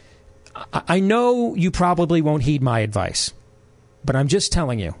 I know you probably won't heed my advice, but I'm just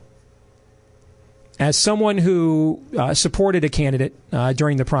telling you. As someone who supported a candidate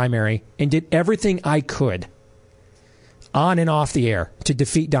during the primary and did everything I could on and off the air to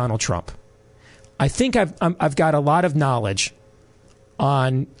defeat Donald Trump, I think I've got a lot of knowledge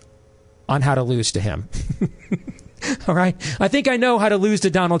on how to lose to him. All right? I think I know how to lose to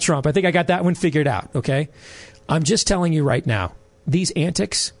Donald Trump. I think I got that one figured out, okay? I'm just telling you right now, these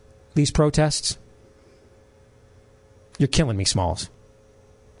antics, these protests, you're killing me, Smalls.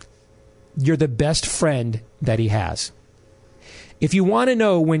 You're the best friend that he has. If you want to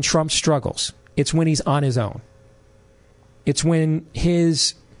know when Trump struggles, it's when he's on his own. It's when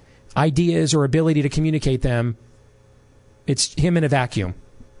his ideas or ability to communicate them, it's him in a vacuum.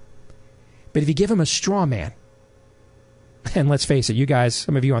 But if you give him a straw man, And let's face it, you guys,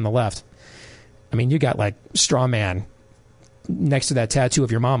 some of you on the left, I mean, you got like straw man next to that tattoo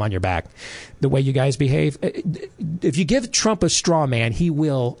of your mom on your back. The way you guys behave. If you give Trump a straw man, he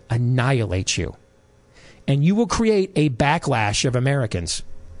will annihilate you. And you will create a backlash of Americans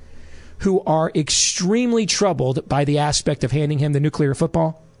who are extremely troubled by the aspect of handing him the nuclear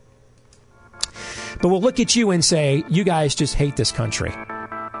football. But we'll look at you and say, you guys just hate this country.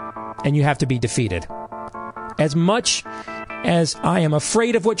 And you have to be defeated. As much as I am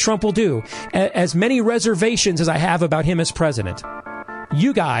afraid of what Trump will do, as many reservations as I have about him as president,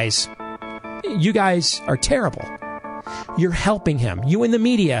 you guys are terrible. You're helping him. You in the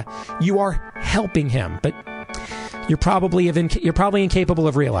media, you are helping him. But you're probably incapable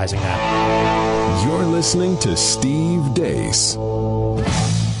of realizing that. You're listening to Steve Deace.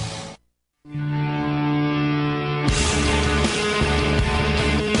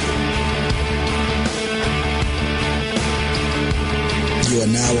 You are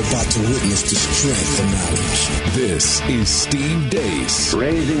now about to witness the strength of knowledge. This is Steve Deace.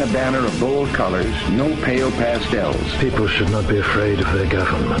 Raising a banner of bold colors, no pale pastels. People should not be afraid of their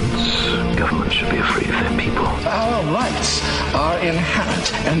governments. Governments should be afraid of their people. Our rights are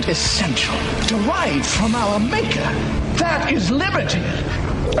inherent and essential, derived from our Maker. That is liberty.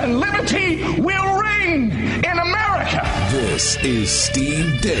 And liberty will reign in America. This is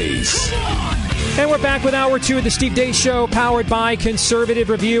Steve Deace. And we're back with Hour 2 of the Steve Deace Show, powered by Conservative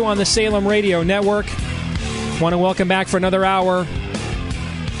Review on the Salem Radio Network. Want to welcome back for another hour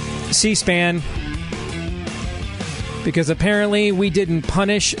C-SPAN, because apparently we didn't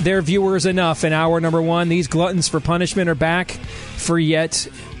punish their viewers enough in hour number 1. These gluttons for punishment are back for yet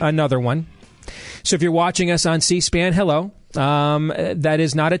another one. So if you're watching us on C-SPAN, hello. That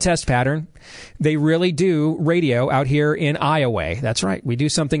is not a test pattern. They really do radio out here in Iowa. That's right. We do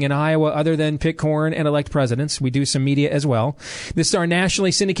something in Iowa other than pick corn and elect presidents. We do some media as well. This is our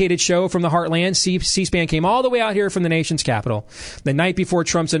nationally syndicated show from the heartland. C-SPAN came all the way out here from the nation's capital the night before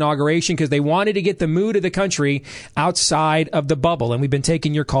Trump's inauguration because they wanted to get the mood of the country outside of the bubble. And we've been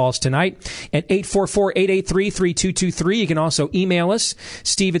taking your calls tonight at 844-883-3223. You can also email us,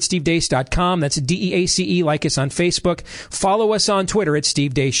 steve@stevedeace.com. That's DEACE. Like us on Facebook. Follow us on Twitter at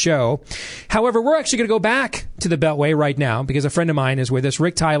Steve Deace Show. However, we're actually going to go back to the Beltway right now because a friend of mine is with us,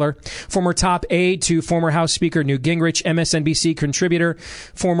 Rick Tyler, former top aide to former House Speaker Newt Gingrich, MSNBC contributor,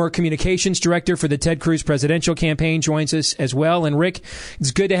 former communications director for the Ted Cruz presidential campaign, joins us as well. And Rick,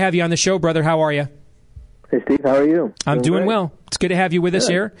 it's good to have you on the show, brother. How are you? Hey, Steve, how are you? I'm doing well. It's good to have you with us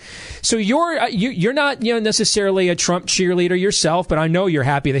here. So you're not necessarily a Trump cheerleader yourself, but I know you're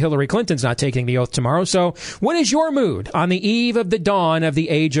happy that Hillary Clinton's not taking the oath tomorrow. So what is your mood on the eve of the dawn of the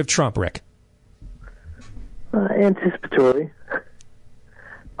age of Trump, Rick? Anticipatory.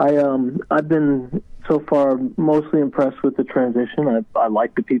 I've been so far mostly impressed with the transition. I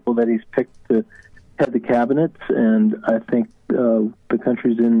like the people that he's picked to head the cabinets, and I think the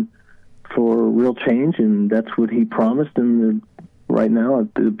country's in for real change, and that's what he promised, and right now it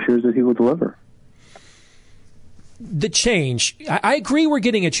appears that he will deliver. The change. I agree we're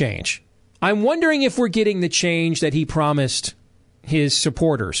getting a change. I'm wondering if we're getting the change that he promised his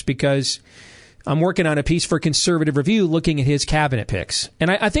supporters, because I'm working on a piece for Conservative Review looking at his cabinet picks. And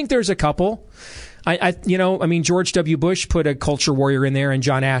I think there's a couple. George W. Bush put a culture warrior in there and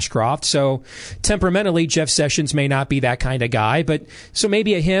John Ashcroft. So temperamentally, Jeff Sessions may not be that kind of guy. But so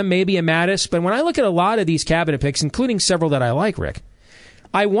maybe a him, maybe a Mattis. But when I look at a lot of these cabinet picks, including several that I like, Rick,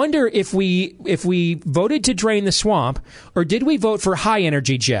 I wonder if we voted to drain the swamp, or did we vote for high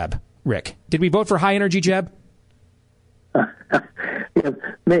energy Jeb, Rick? Did we vote for high energy Jeb?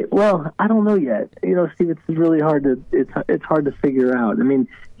 Well, I don't know yet. Steve, it's really hard to it's hard to figure out. I mean,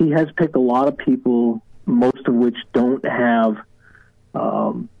 he has picked a lot of people, most of which don't have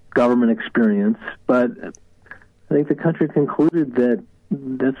government experience, but I think the country concluded that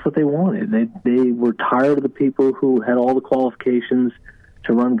that's what they wanted. They were tired of the people who had all the qualifications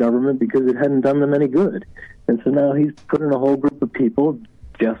to run government because it hadn't done them any good. And so now he's put in a whole group of people.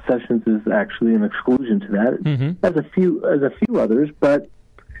 Jeff Sessions is actually an exclusion to that, as a few others. But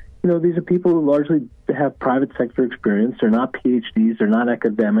these are people who largely have private sector experience. They're not PhDs. They're not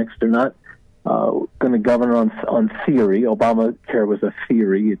academics. They're not going to govern on theory. Obamacare was a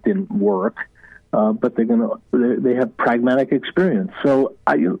theory; it didn't work. But they have pragmatic experience. So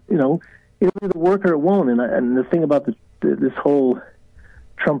it'll either work or it won't. And the thing about this whole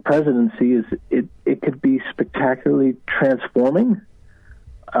Trump presidency is it could be spectacularly transforming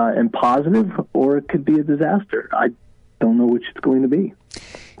and positive, or it could be a disaster. I don't know which it's going to be.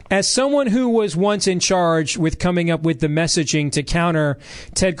 As someone who was once in charge with coming up with the messaging to counter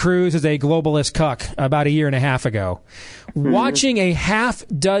Ted Cruz as a globalist cuck about a year and a half ago, watching a half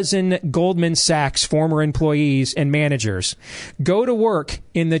dozen Goldman Sachs former employees and managers go to work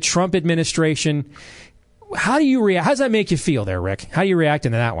in the Trump administration, how do you react? How does that make you feel there, Rick? How are you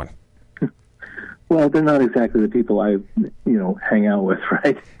reacting to that one? Well, they're not exactly the people I, hang out with,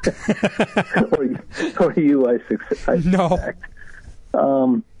 right? or you, I suspect. No.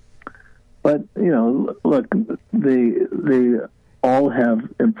 But look, they all have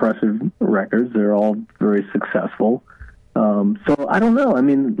impressive records. They're all very successful. So I don't know. I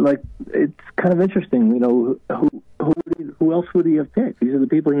mean, it's kind of interesting. Who else would he have picked? These are the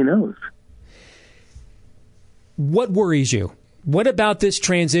people he knows. What worries you? What about this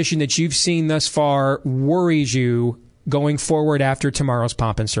transition that you've seen thus far worries you going forward after tomorrow's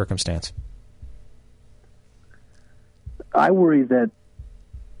pomp and circumstance? I worry that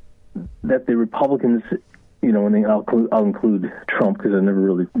the Republicans, and I'll include Trump because I never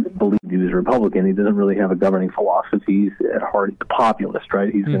really believed he was a Republican. He doesn't really have a governing philosophy. He's at heart a populist,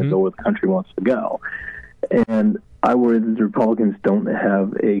 right? He's going to go where the country wants to go. And I worry that the Republicans don't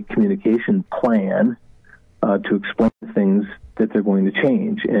have a communication plan to explain things that they're going to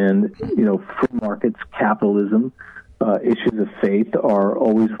change. And, free markets, capitalism, issues of faith are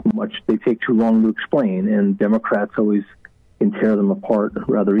always they take too long to explain, and Democrats always can tear them apart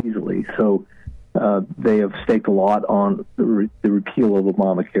rather easily. So they have staked a lot on the repeal of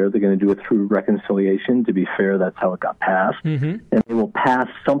Obamacare. They're going to do it through reconciliation. To be fair, that's how it got passed. And they will pass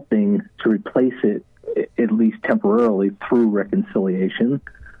something to replace it, at least temporarily, through reconciliation.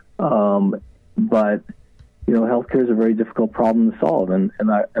 But healthcare is a very difficult problem to solve, and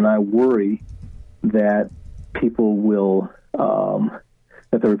I worry that people will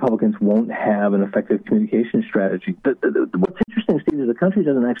that the Republicans won't have an effective communication strategy. What's interesting, Steve, is the country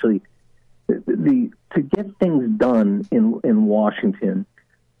doesn't actually to get things done in Washington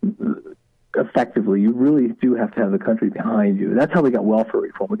effectively. You really do have to have the country behind you. That's how we got welfare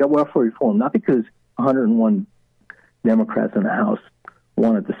reform. We got welfare reform not because 101 Democrats in the House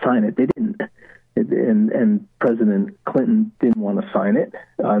wanted to sign it. They didn't. And President Clinton didn't want to sign it.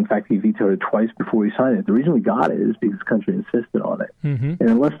 In fact, he vetoed it twice before he signed it. The reason we got it is because the country insisted on it. And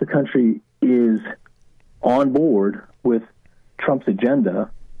unless the country is on board with Trump's agenda,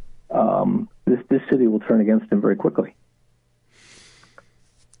 this city will turn against him very quickly.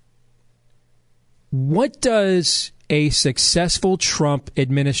 What does a successful Trump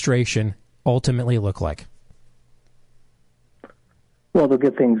administration ultimately look like? Well, they'll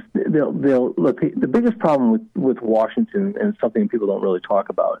get things. They'll look. The biggest problem with Washington, and something people don't really talk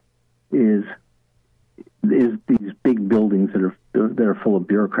about, is these big buildings that are full of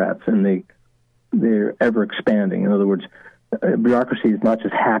bureaucrats, and they're ever expanding. In other words, bureaucracy is not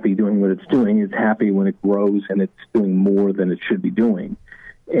just happy doing what it's doing; it's happy when it grows and it's doing more than it should be doing.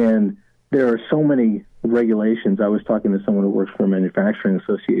 And there are so many regulations. I was talking to someone who works for a manufacturing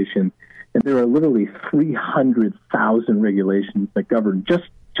association. And there are literally 300,000 regulations that govern just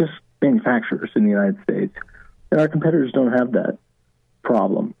manufacturers in the United States. And our competitors don't have that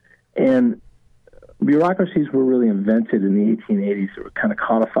problem. And bureaucracies were really invented in the 1880s. They were kind of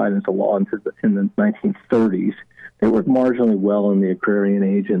codified into law in the 1930s. They worked marginally well in the agrarian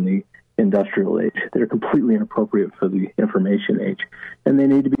age and the industrial age. They're completely inappropriate for the information age. And they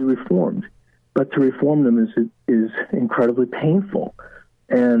need to be reformed. But to reform them is incredibly painful.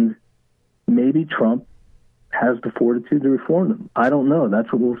 And maybe Trump has the fortitude to reform them. I don't know. That's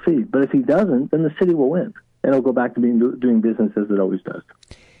what we'll see. But if he doesn't, then the city will win. And it'll go back to doing business as it always does.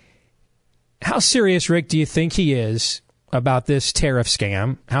 How serious, Rick, do you think he is about this tariff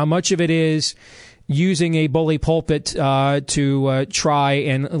scam? How much of it is using a bully pulpit to try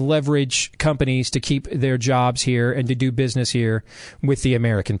and leverage companies to keep their jobs here and to do business here with the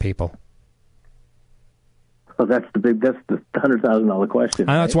American people? Well, that's the $100,000 question.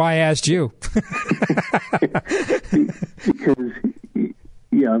 Right? That's why I asked you. Because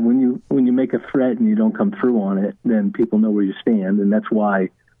when you make a threat and you don't come through on it, then people know where you stand, and that's why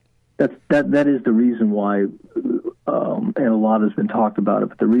that is the reason why, and a lot has been talked about it.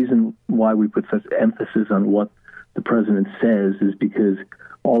 But the reason why we put such emphasis on what the president says is because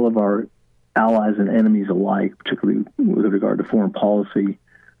all of our allies and enemies alike, particularly with regard to foreign policy,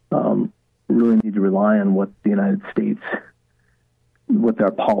 really need to rely on what the United States, what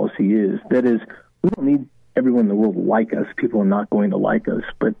their policy is. That is, we don't need everyone in the world to like us. People are not going to like us.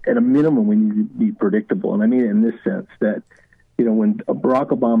 But at a minimum, we need to be predictable. And I mean it in this sense that, when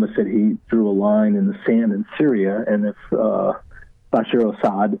Barack Obama said he drew a line in the sand in Syria, and if Bashar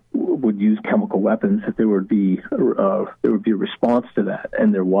al-Assad would use chemical weapons, that there would be a response to that,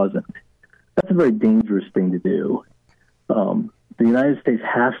 and there wasn't. That's a very dangerous thing to do. The United States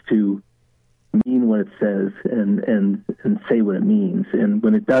has to mean what it says and say what it means. And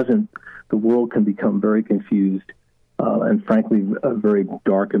when it doesn't, the world can become very confused and, frankly, a very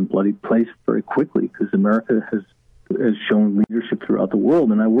dark and bloody place very quickly, because America has shown leadership throughout the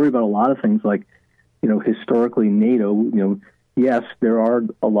world. And I worry about a lot of things like, historically NATO, yes, there are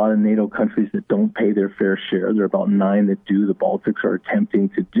a lot of NATO countries that don't pay their fair share. There are about 9 that do. The Baltics are attempting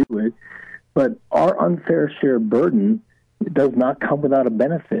to do it. But our unfair share burden does not come without a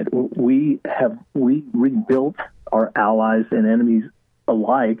benefit. We rebuilt our allies and enemies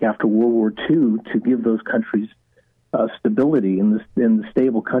alike after World War II to give those countries stability, and the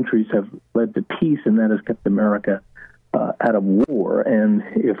stable countries have led to peace, and that has kept America out of war. And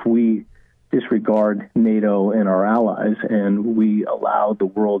if we disregard NATO and our allies, and we allow the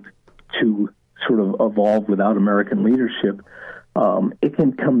world to sort of evolve without American leadership, it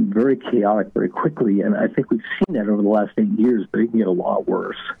can become very chaotic very quickly. And I think we've seen that over the last 8 years, but it can get a lot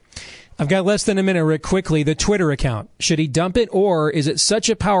worse. I've got less than a minute, Rick. Quickly, the Twitter account. Should he dump it, or is it such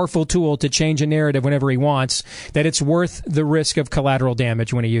a powerful tool to change a narrative whenever he wants that it's worth the risk of collateral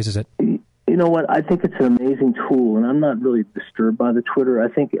damage when he uses it? You know what? I think it's an amazing tool, and I'm not really disturbed by the Twitter. I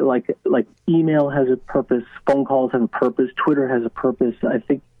think like email has a purpose, phone calls have a purpose, Twitter has a purpose. I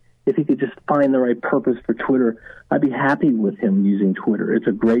think if he could just find the right purpose for Twitter, I'd be happy with him using Twitter. It's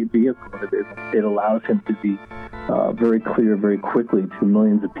a great vehicle. It allows him to be very clear very quickly to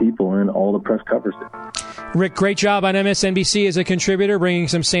millions of people, and all the press covers it. Rick, great job on MSNBC as a contributor, bringing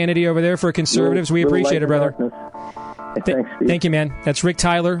some sanity over there for conservatives. We appreciate it, brother. Thank you, man. That's Rick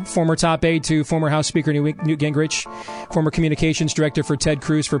Tyler, former top aide to former House Speaker Newt Gingrich, former communications director for Ted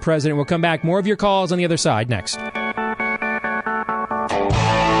Cruz for president. We'll come back. More of your calls on the other side next.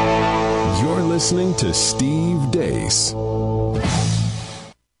 You're listening to Steve Deace.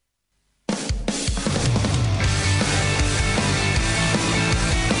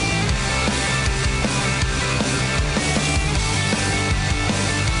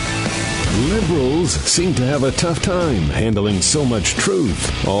 Liberals seem to have a tough time handling so much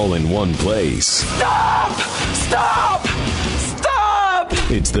truth all in one place. Stop! Stop! Stop!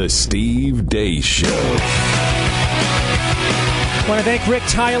 It's the Steve Deace Show. I want to thank Rick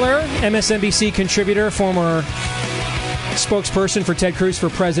Tyler, MSNBC contributor, former spokesperson for Ted Cruz for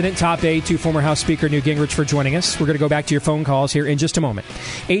president, top aide to former House Speaker Newt Gingrich, for joining us. We're going to go back to your phone calls here in just a moment.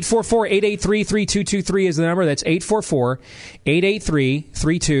 844-883-3223 is the number. That's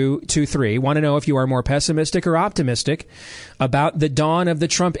 844-883-3223. Want to know if you are more pessimistic or optimistic about the dawn of the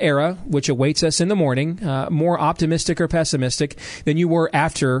Trump era, which awaits us in the morning, more optimistic or pessimistic than you were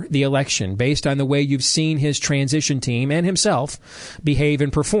after the election, based on the way you've seen his transition team and himself behave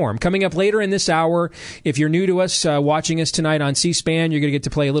and perform. Coming up later in this hour, if you're new to us, watching us tonight on C-SPAN, you're going to get to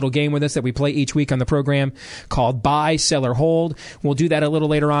play a little game with us that we play each week on the program called Buy, Sell, or Hold. We'll do that a little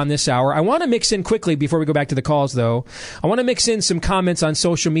later on this hour. I want to mix in quickly, before we go back to the calls, though, I want to mix in some comments on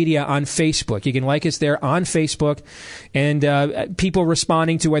social media on Facebook. You can like us there on Facebook, and people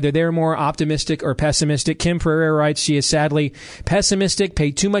responding to whether they're more optimistic or pessimistic. Kim Pereira writes she is sadly pessimistic,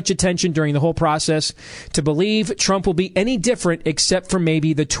 paid too much attention during the whole process to believe Trump will be any different except for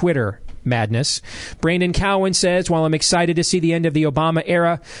maybe the Twitter madness. Brandon Cowan says, while I'm excited to see the end of the Obama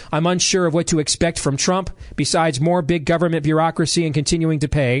era, I'm unsure of what to expect from Trump, besides more big government bureaucracy and continuing to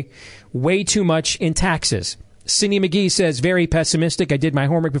pay way too much in taxes. Cindy McGee says, very pessimistic. I did my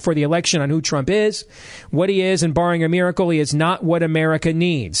homework before the election on who Trump is, what he is, and barring a miracle, he is not what America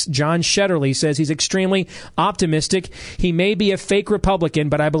needs. John Shetterly says he's extremely optimistic. He may be a fake Republican,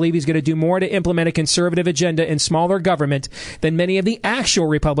 but I believe he's going to do more to implement a conservative agenda in smaller government than many of the actual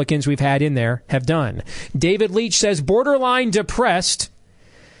Republicans we've had in there have done. David Leach says borderline depressed,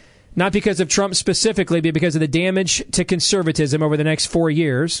 not because of Trump specifically, but because of the damage to conservatism over the next 4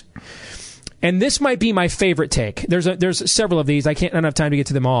 years. And this might be my favorite take. There's several of these. I don't have time to get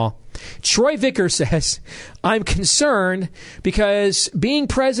to them all. Troy Vickers says, I'm concerned because being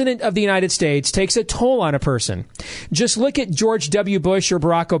president of the United States takes a toll on a person. Just look at George W. Bush or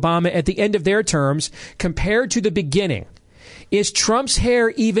Barack Obama at the end of their terms compared to the beginning. Is Trump's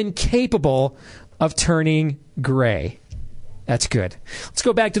hair even capable of turning gray? That's good. Let's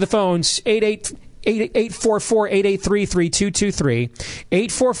go back to the phones. 844-883-3223.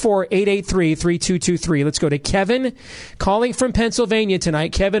 844-883-3223. Let's go to Kevin calling from Pennsylvania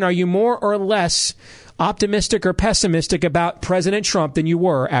tonight. Kevin, are you more or less optimistic or pessimistic about President Trump than you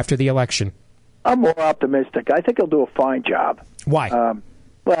were after the election? I'm more optimistic. I think he'll do a fine job. Why?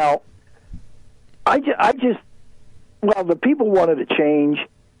 Well, I just Well, the people wanted a change,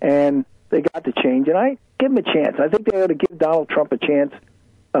 and they got the change, and I give them a chance. I think they ought to give Donald Trump a chance,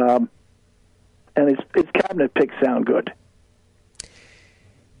 and his cabinet picks sound good.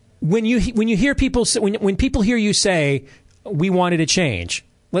 When you hear people say, when people hear you say we wanted a change,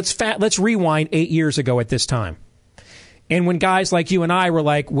 let's rewind 8 years ago at this time. And when guys like you and I were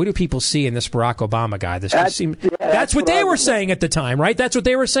like, what do people see in this Barack Obama guy? That's what they were saying at the time, right? That's what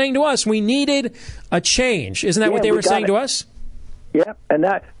they were saying to us. We needed a change. Isn't that what they were saying to us? Yeah,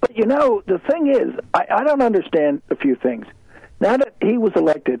 but the thing is, I don't understand a few things. Now that he was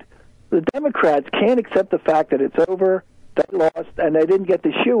elected, the Democrats can't accept the fact that it's over, they lost, and they didn't get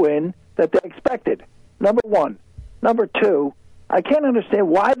the shoe-in that they expected. Number one. Number two, I can't understand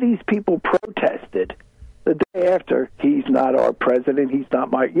why these people protested the day after. He's not our president. He's not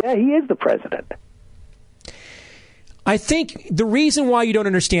yeah, he is the president. I think the reason why you don't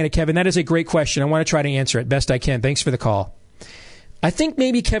understand it, Kevin, that is a great question. I want to try to answer it best I can. Thanks for the call. I think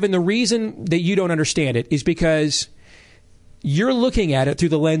maybe, Kevin, the reason that you don't understand it is because you're looking at it through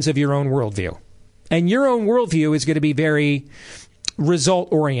the lens of your own worldview. And your own worldview is going to be very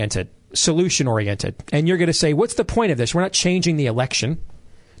result-oriented, solution-oriented. And you're going to say, what's the point of this? We're not changing the election.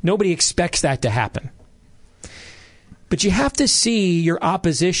 Nobody expects that to happen. But you have to see your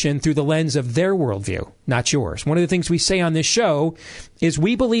opposition through the lens of their worldview, not yours. One of the things we say on this show is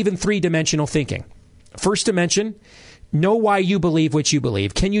we believe in three-dimensional thinking. First dimension, know why you believe what you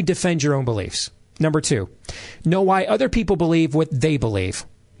believe. Can you defend your own beliefs? Number two, know why other people believe what they believe.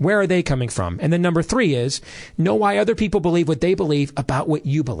 Where are they coming from? And then number three is know why other people believe what they believe about what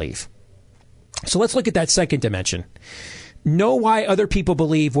you believe. So let's look at that second dimension. Know why other people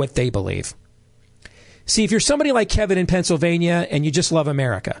believe what they believe. See, if you're somebody like Kevin in Pennsylvania and you just love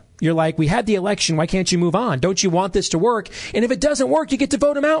America, you're like, we had the election, why can't you move on? Don't you want this to work? And if it doesn't work, you get to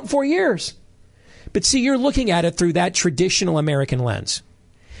vote him out in 4 years. But see, you're looking at it through that traditional American lens.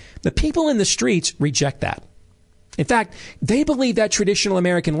 The people in the streets reject that. In fact, they believe that traditional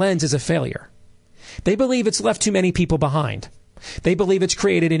American lens is a failure. They believe it's left too many people behind. They believe it's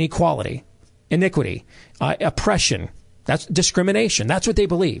created inequality, iniquity, oppression. That's discrimination. That's what they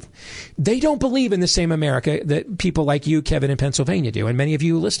believe. They don't believe in the same America that people like you, Kevin, in Pennsylvania do, and many of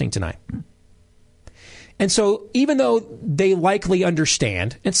you listening tonight. And so even though they likely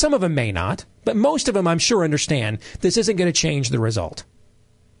understand, and some of them may not, but most of them I'm sure understand, this isn't going to change the result.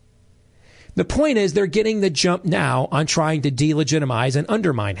 The point is they're getting the jump now on trying to delegitimize and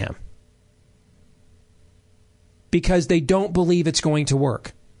undermine him. Because they don't believe it's going to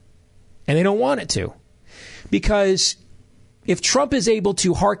work. And they don't want it to. Because if Trump is able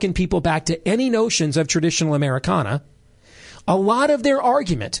to hearken people back to any notions of traditional Americana, a lot of their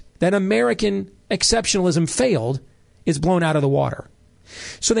argument that American exceptionalism failed is blown out of the water.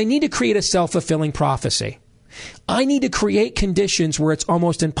 So they need to create a self-fulfilling prophecy. I need to create conditions where it's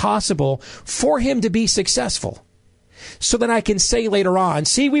almost impossible for him to be successful so that I can say later on,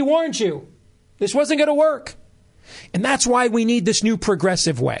 see, we warned you. This wasn't going to work. And that's why we need this new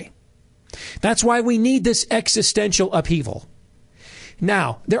progressive way. That's why we need this existential upheaval.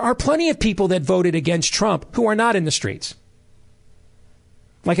 Now, there are plenty of people that voted against Trump who are not in the streets.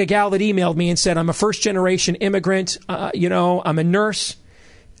 Like a gal that emailed me and said, I'm a first-generation immigrant, I'm a nurse.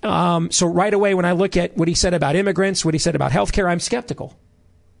 So right away when I look at what he said about immigrants, what he said about healthcare, I'm skeptical.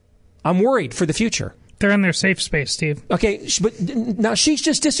 I'm worried for the future. They're in their safe space, Steve. Okay, but now she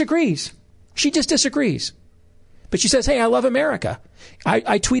just disagrees. She just disagrees. But she says, hey, I love America.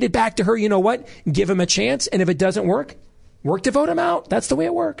 I tweeted back to her, you know what? Give him a chance, and if it doesn't work to vote him out. That's the way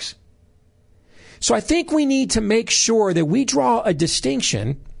it works. So I think we need to make sure that we draw a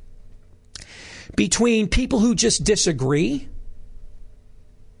distinction between people who just disagree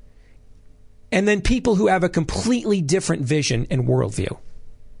and then people who have a completely different vision and worldview.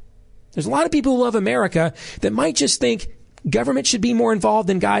 There's a lot of people who love America that might just think government should be more involved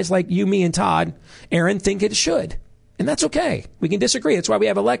than guys like you, me, and Todd, Aaron, think it should. And that's okay. We can disagree. That's why we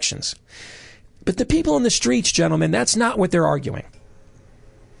have elections. But the people in the streets, gentlemen, that's not what they're arguing.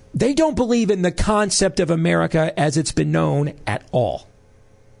 They don't believe in the concept of America as it's been known at all.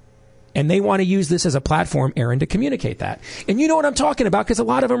 And they want to use this as a platform, Aaron, to communicate that. And you know what I'm talking about because a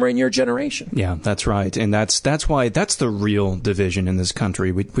lot of them are in your generation. Yeah, that's right. And that's why that's the real division in this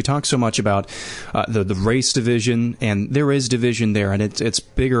country. We talk so much about the race division, and there is division there, and it's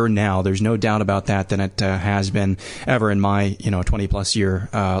bigger now. There's no doubt about that than it has been ever in my 20+ year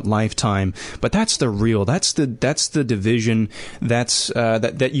lifetime. But that's the real. That's the division.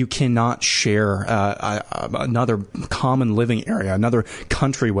 That you cannot share another common living area, another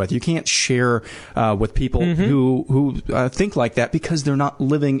country with. You can't can't share with people who think like that because they're not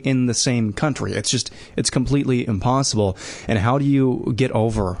living in the same country. It's completely impossible. And how do you get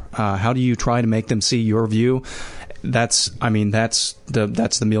over? How do you try to make them see your view? That's the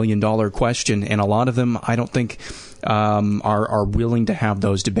 $1 million question. And a lot of them, I don't think, are willing to have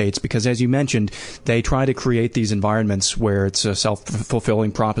those debates because, as you mentioned, they try to create these environments where it's a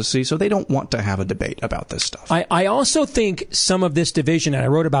self-fulfilling prophecy, so they don't want to have a debate about this stuff. I also think some of this division, and I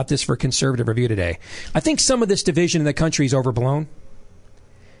wrote about this for Conservative Review today, I think some of this division in the country is overblown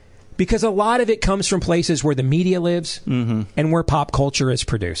because a lot of it comes from places where the media lives and where pop culture is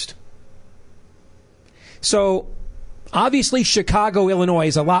produced. So obviously, Chicago, Illinois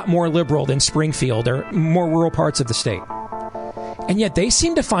is a lot more liberal than Springfield or more rural parts of the state. And yet they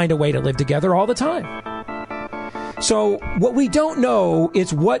seem to find a way to live together all the time. So what we don't know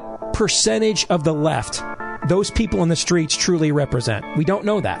is what percentage of the left those people in the streets truly represent. We don't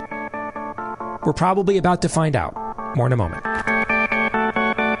know that. We're probably about to find out. More in a moment.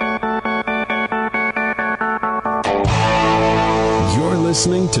 You're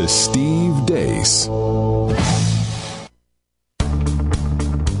listening to Steve Deace.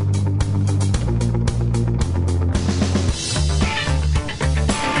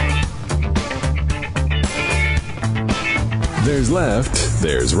 There's left,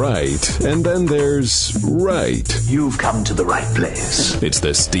 there's right, and then there's right. You've come to the right place. It's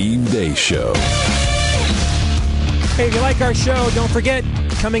the Steve Deace Show. Hey, if you like our show, don't forget,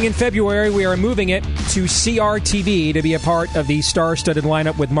 coming in February, we are moving it to CRTV to be a part of the star-studded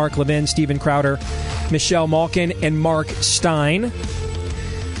lineup with Mark Levin, Steven Crowder, Michelle Malkin, and Mark Stein.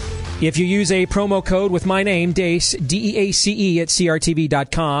 If you use a promo code with my name, Deace, D-E-A-C-E, at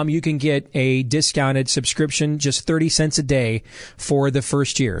CRTV.com, you can get a discounted subscription, just 30 cents a day for the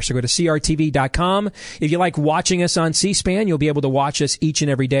first year. So go to CRTV.com. If you like watching us on C-SPAN, you'll be able to watch us each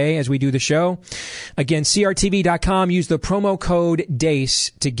and every day as we do the show. Again, CRTV.com. Use the promo code Deace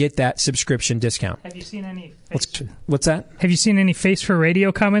to get that subscription discount. Have you seen any... What's that? Have you seen any Face for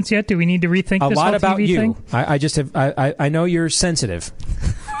Radio comments yet? Do we need to rethink this whole whole about TV you. thing? I just have. I know you're sensitive,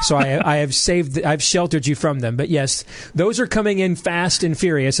 so I've sheltered you from them. But yes, those are coming in fast and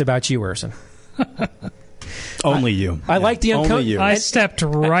furious about you, Urson. Only you. I like the Only you. I stepped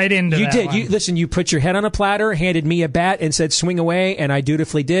right into you that did. one. You listen. You put your head on a platter, handed me a bat, and said "swing away," and I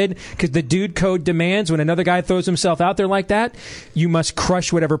dutifully did because the dude code demands when another guy throws himself out there like that, you must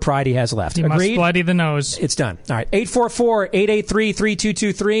crush whatever pride he has left. You Agreed? must bloody the nose. It's done. All right.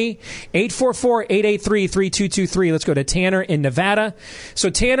 844-883-3223. 844-883-3223. Let's go to Tanner in Nevada.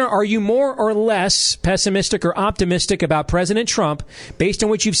 So, Tanner, are you more or less pessimistic or optimistic about President Trump based on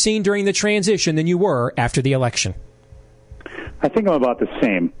what you've seen during the transition than you were after the election? I think I'm about the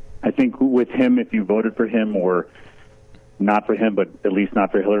same. I think with him, if you voted for him or not for him, but at least not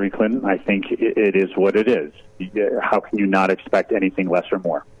for Hillary Clinton, I think it is what it is. How can you not expect anything less or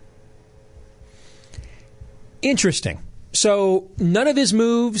more? Interesting. So none of his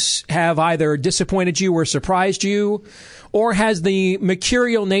moves have either disappointed you or surprised you, or has the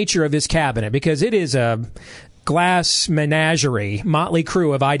mercurial nature of his cabinet, because it is a glass menagerie, motley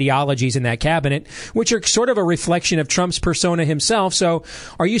crew of ideologies in that cabinet, which are sort of a reflection of Trump's persona himself. So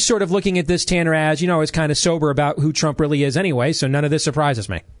are you sort of looking at this, Tanner, as, is kind of sober about who Trump really is anyway, so none of this surprises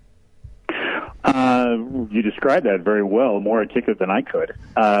me? You described that very well, more articulate than I could.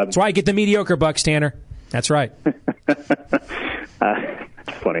 That's why I get the mediocre bucks, Tanner. That's right.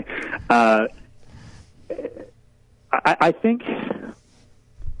 It's funny. I think...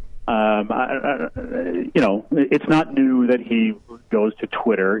 it's not new that he goes to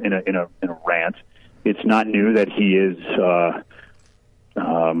Twitter in a rant. It's not new that he is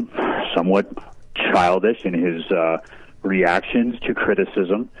somewhat childish in his reactions to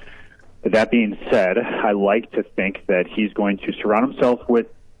criticism. That being said, I like to think that he's going to surround himself with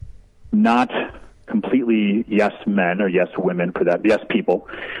not completely yes men or yes women, for that, yes people.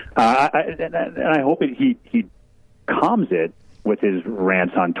 And I hope he calms it with his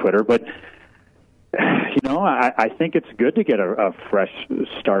rants on Twitter, but I think it's good to get a fresh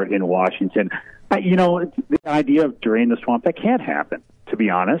start in Washington. The idea of drain the swamp, that can't happen, to be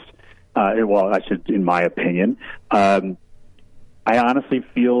honest. In my opinion. I honestly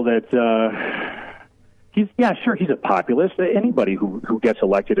feel that he's a populist. Anybody who gets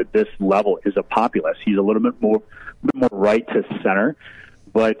elected at this level is a populist. He's a little bit more right to center,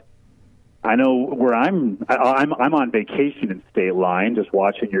 but I know where I'm on vacation in State Line, just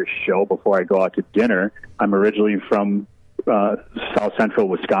watching your show before I go out to dinner. I'm originally from South Central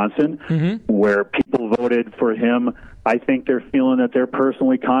Wisconsin, where people voted for him. I think they're feeling that their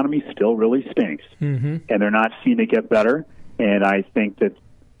personal economy still really stinks, and they're not seeing it get better. And I think that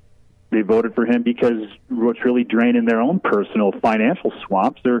They voted for him because what's really draining their own personal financial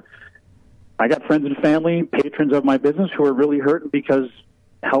swamps. I got friends and family, patrons of my business, who are really hurting because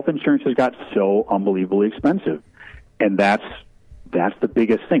health insurance has got so unbelievably expensive. And that's the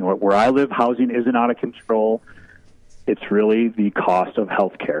biggest thing. Where I live, housing isn't out of control. It's really the cost of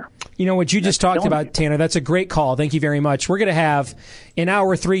health care. You know what you just talked about, Tanner? That's a great call. Thank you very much. We're going to have in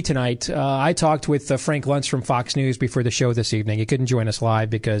hour 3 tonight. I talked with Frank Luntz from Fox News before the show this evening. He couldn't join us live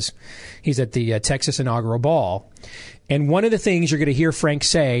because he's at the Texas inaugural ball. And one of the things you're going to hear Frank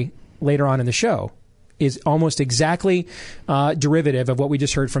say later on in the show is almost exactly derivative of what we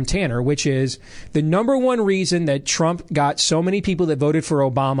just heard from Tanner, which is the number one reason that Trump got so many people that voted for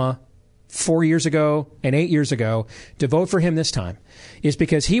Obama 4 years ago and 8 years ago to vote for him this time is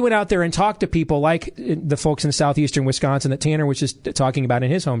because he went out there and talked to people like the folks in southeastern Wisconsin that Tanner was just talking about in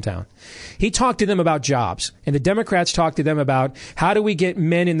his hometown. He talked to them about jobs, and the Democrats talked to them about how do we get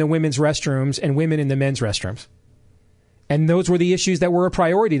men in the women's restrooms and women in the men's restrooms. And those were the issues that were a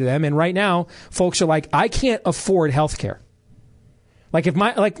priority to them. And right now, folks are like, I can't afford health care. Like if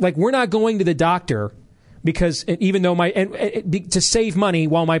we're not going to the doctor because even though to save money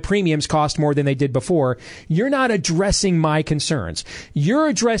while my premiums cost more than they did before, you're not addressing my concerns. You're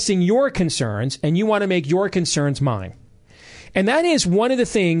addressing your concerns, and you want to make your concerns mine. And that is one of the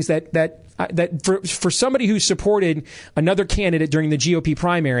things that for somebody who supported another candidate during the GOP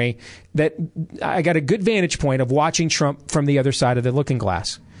primary, that I got a good vantage point of watching Trump from the other side of the looking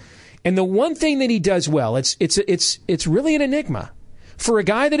glass. And the one thing that he does well, it's really an enigma. For a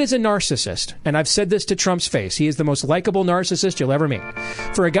guy that is a narcissist, and I've said this to Trump's face, he is the most likable narcissist you'll ever meet.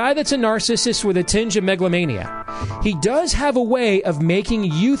 For a guy that's a narcissist with a tinge of megalomania, he does have a way of making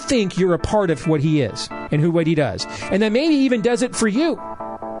you think you're a part of what he is and what he does. And then maybe even does it for you.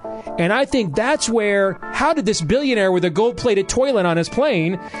 And I think that's where, how did this billionaire with a gold-plated toilet on his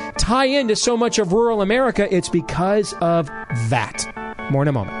plane tie into so much of rural America? It's because of that. More in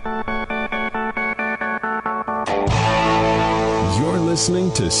a moment. You're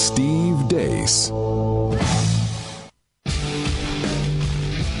listening to Steve Deace.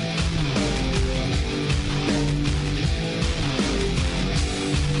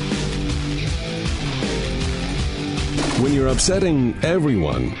 When you're upsetting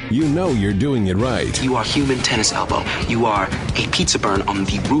everyone, you know you're doing it right. You are human tennis elbow. You are a pizza burn on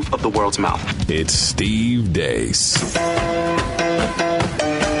the roof of the world's mouth. It's Steve Deace.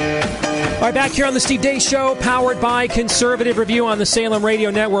 All right, back here on the Steve Deace Show, powered by Conservative Review on the Salem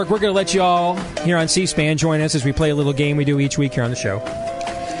Radio Network. We're going to let you all here on C-SPAN join us as we play a little game we do each week here on the show.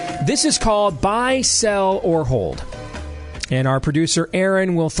 This is called Buy, Sell, or Hold. And our producer,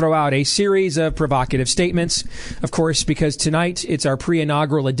 Aaron, will throw out a series of provocative statements, of course, because tonight it's our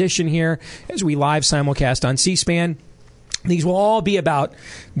pre-inaugural edition here as we live simulcast on C-SPAN. These will all be about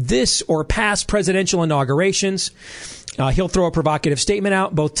this or past presidential inaugurations. He'll throw a provocative statement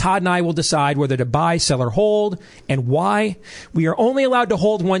out. Both Todd and I will decide whether to buy, sell, or hold, and why. We are only allowed to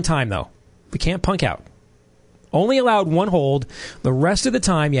hold one time, though. We can't punk out. Only allowed one hold. The rest of the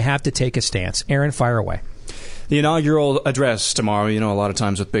time, you have to take a stance. Aaron, fire away. The inaugural address tomorrow, a lot of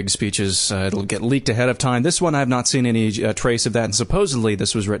times with big speeches, it'll get leaked ahead of time. This one, I have not seen any trace of that, and supposedly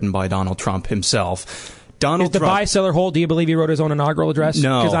this was written by Donald Trump himself. Is the buy, sell, or hold, do you believe he wrote his own inaugural address?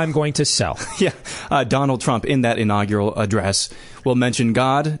 No. Because I'm going to sell. Yeah. Donald Trump, in that inaugural address, will mention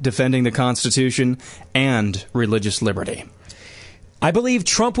God, defending the Constitution, and religious liberty. I believe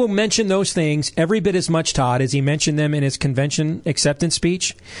Trump will mention those things every bit as much, Todd, as he mentioned them in his convention acceptance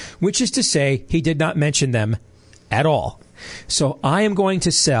speech, which is to say he did not mention them at all. So I am going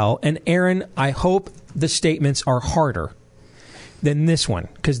to sell, and Aaron, I hope the statements are harder than this one,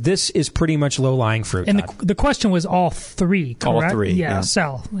 because this is pretty much low-lying fruit. And the question was all three, correct? All three, yeah.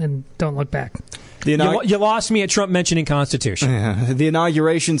 Sell, and don't look back. You lost me at Trump mentioning Constitution. Yeah. The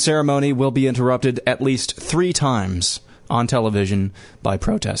inauguration ceremony will be interrupted at least 3 times on television by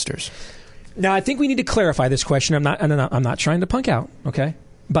protesters. Now, I think we need to clarify this question. I'm not trying to punk out, okay?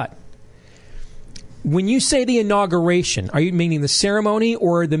 But when you say the inauguration, are you meaning the ceremony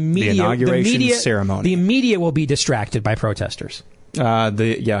or the media? The inauguration ceremony. The media will be distracted by protesters.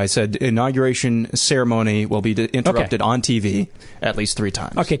 I said inauguration ceremony will be interrupted on TV at least 3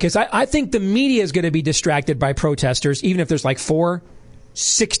 times. Okay, because I think the media is going to be distracted by protesters, even if there's like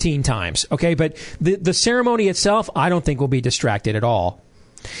 16 times. Okay, but the ceremony itself, I don't think will be distracted at all.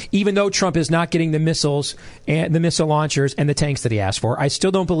 Even though Trump is not getting the missiles and the missile launchers and the tanks that he asked for, I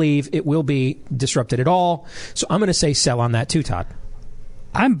still don't believe it will be disrupted at all. So I'm going to say sell on that too, Todd.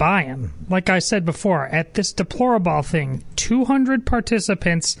 I'm buying. Like I said before, at this deplorable thing, 200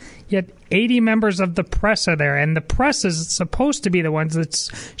 participants, yet 80 members of the press are there. And the press is supposed to be the ones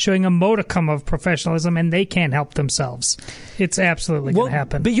that's showing a modicum of professionalism, and they can't help themselves. It's absolutely going to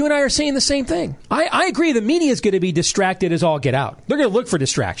happen. But you and I are saying the same thing. I agree the media is going to be distracted as all get out. They're going to look for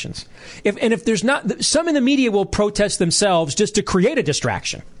distractions. If there's not, some in the media will protest themselves just to create a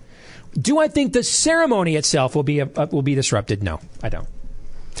distraction. Do I think the ceremony itself will be disrupted? No, I don't.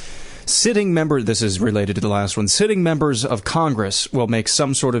 This is related to the last one. Sitting members of Congress will make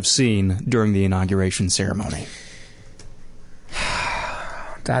some sort of scene during the inauguration ceremony.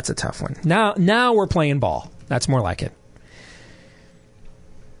 That's a tough one. Now we're playing ball. That's more like it.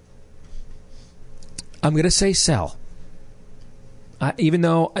 I'm going to say sell. Even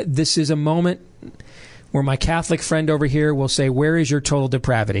though this is a moment where my Catholic friend over here will say, where is your total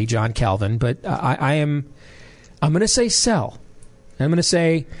depravity, John Calvin? But I'm going to say sell. I'm going to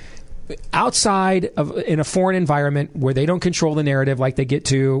say outside of in a foreign environment where they don't control the narrative like they get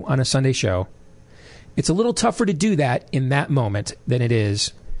to on a Sunday show, it's a little tougher to do that in that moment than it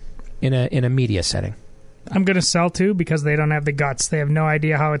is in a media setting. I'm going to sell too because they don't have the guts. They have no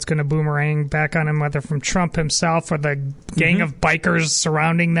idea how it's going to boomerang back on them, whether from Trump himself or the gang of bikers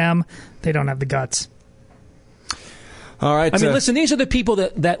surrounding them. They don't have the guts. All right. I mean, listen, these are the people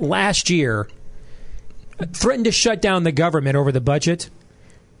that last year threatened to shut down the government over the budget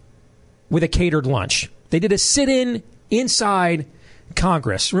with a catered lunch. They did a sit-in inside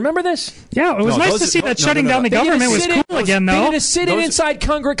Congress. Remember this? Yeah, it was nice to see that shutting down the government was cool again, though. They did a sit-in inside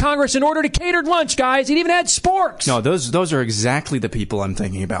Congress and ordered a catered lunch, guys. It even had sporks. No, those are exactly the people I'm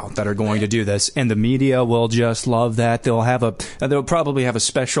thinking about that are going to do this, and the media will just love that. They'll probably have a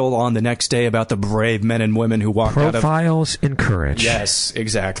special on the next day about the brave men and women who walked out of... Profiles in courage. Yes,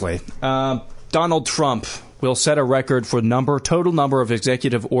 exactly. Donald Trump will set a record for total number of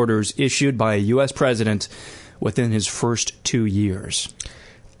executive orders issued by a U.S. president within his first 2 years.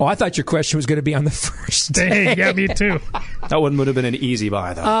 Oh, I thought your question was going to be on the first day. Yeah, me too. That one would have been an easy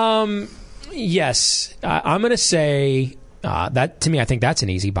buy, though. Yes. I'm going to say that, to me, I think that's an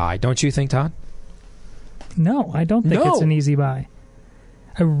easy buy. Don't you think, Todd? No, I don't think it's an easy buy.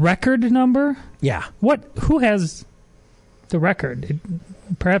 A record number? Yeah. Who has the record?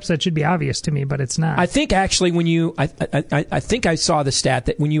 Perhaps that should be obvious to me, but it's not. I think actually I think I saw the stat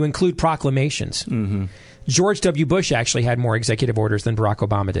that when you include proclamations, George W. Bush actually had more executive orders than Barack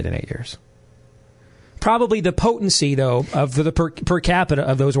Obama did in 8 years. Probably the potency, though, of the per capita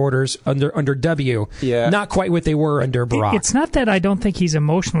of those orders under W, not quite what they were under Barack. It's not that I don't think he's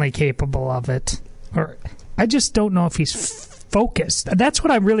emotionally capable of it, or I just don't know if he's focused. That's what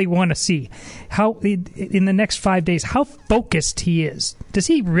I really want to see. How in the next 5 days, how focused he is. Does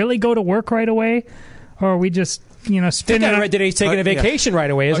he really go to work right away, or are we just spinning? I read that he's taking a vacation right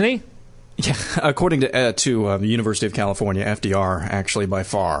away, isn't he? Yeah, according to the University of California, FDR actually by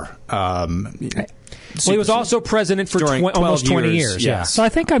far. Well, he was also president for almost 20 years. Yeah. So I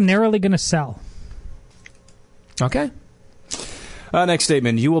think I'm narrowly going to sell. Okay. Next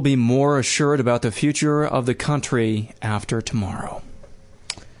statement. You will be more assured about the future of the country after tomorrow.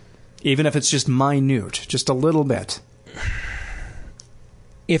 Even if it's just minute, just a little bit.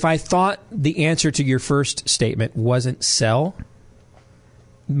 If I thought the answer to your first statement wasn't sell,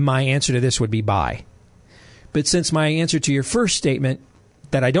 my answer to this would be buy. But since my answer to your first statement,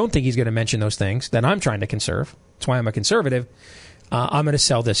 that I don't think he's going to mention those things, that I'm trying to conserve, that's why I'm a conservative, I'm going to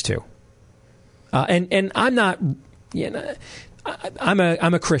sell this too. And I'm not... I'm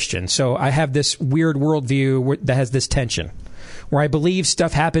a Christian, so I have this weird worldview that has this tension, where I believe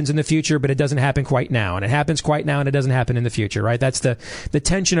stuff happens in the future, but it doesn't happen quite now, and it happens quite now, and it doesn't happen in the future. Right? That's the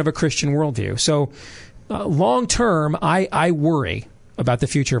tension of a Christian worldview. So, long term, I worry about the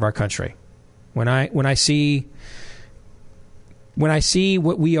future of our country. When I see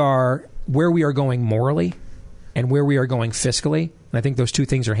what we are, where we are going morally, and where we are going fiscally, and I think those two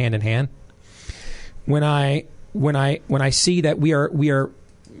things are hand in hand. When I see that we are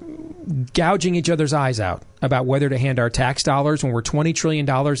gouging each other's eyes out about whether to hand our tax dollars when we're $20 trillion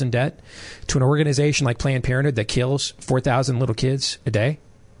in debt to an organization like Planned Parenthood that kills 4,000 little kids a day,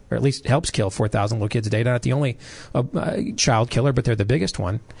 or at least helps kill 4,000 little kids a day. They're not the only child killer, but they're the biggest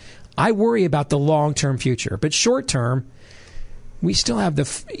one. I worry about the long-term future. But short-term, we still have the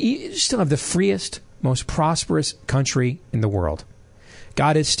freest, most prosperous country in the world.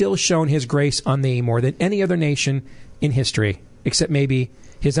 God has still shown his grace on thee more than any other nation in history, except maybe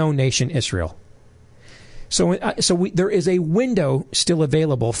his own nation, Israel. So there is a window still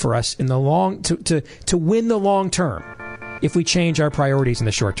available for us in the to win the long term if we change our priorities in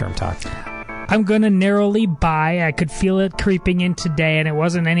the short term, Todd. I'm going to narrowly buy. I could feel it creeping in today, and it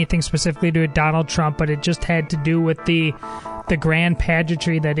wasn't anything specifically to do with Donald Trump, but it just had to do with the grand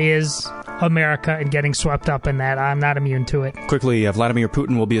pageantry that is America and getting swept up in that. I'm not immune to it. Quickly, Vladimir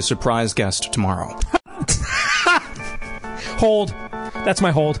Putin will be a surprise guest tomorrow. Hold. That's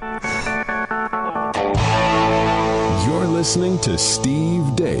my hold. You're listening to Steve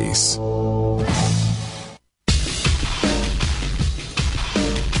Deace.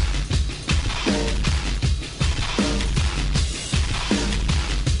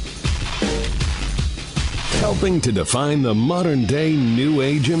 Helping to define the modern-day New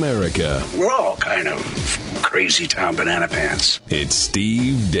Age America. We're all kind of crazy town banana pants. It's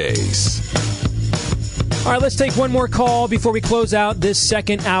Steve Deace. All right, let's take one more call before we close out this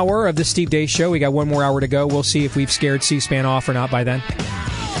second hour of the Steve Deace Show. We got one more hour to go. We'll see if we've scared C-SPAN off or not by then.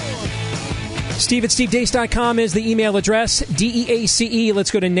 Steve at stevedeace.com is the email address. DEACE.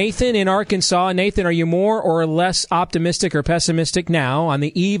 Let's go to Nathan in Arkansas. Nathan, are you more or less optimistic or pessimistic now on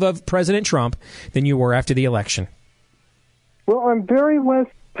the eve of President Trump than you were after the election? Well, I'm very less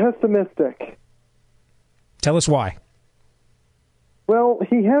pessimistic. Tell us why. Well,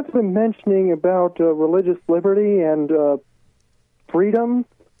 he has been mentioning about religious liberty and freedom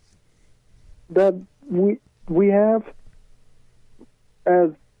that we have as,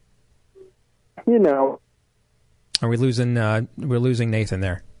 you know. Are we losing? We're losing Nathan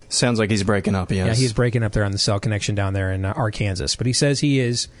there. Sounds like he's breaking up. Yes. Yeah, he's breaking up there on the cell connection down there in Arkansas. But he says he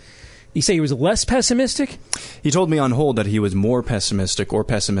is. You say he was less pessimistic? He told me on hold that he was more pessimistic,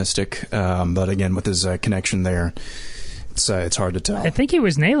 but again, with his connection there, it's hard to tell. I think he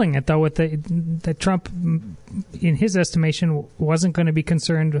was nailing it, though, with that Trump, in his estimation, wasn't going to be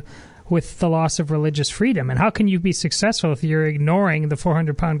concerned with the loss of religious freedom. And how can you be successful if you're ignoring the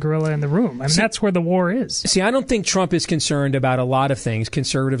 400-pound gorilla in the room? I mean, that's where the war is. See, I don't think Trump is concerned about a lot of things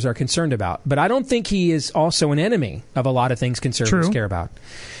conservatives are concerned about. But I don't think he is also an enemy of a lot of things conservatives care about.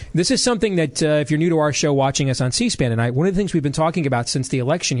 This is something that, if you're new to our show watching us on C-SPAN tonight, one of the things we've been talking about since the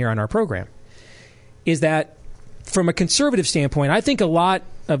election here on our program is that from a conservative standpoint, I think a lot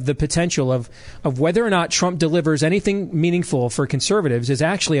of the potential of whether or not Trump delivers anything meaningful for conservatives is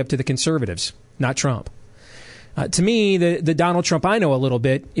actually up to the conservatives, not Trump. To me, the Donald Trump I know a little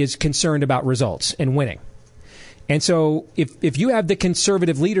bit is concerned about results and winning. And so if you have the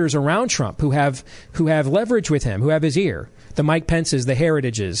conservative leaders around Trump who have leverage with him, who have his ear, the Mike Pences, the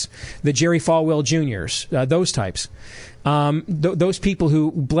Heritages, the Jerry Falwell Jr.'s, those types, those people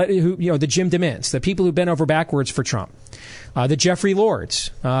who the Jim DeMints, the people who bent over backwards for Trump, the Jeffrey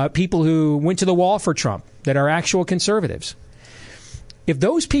Lords, people who went to the wall for Trump that are actual conservatives. If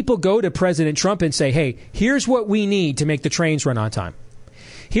those people go to President Trump and say, hey, here's what we need to make the trains run on time.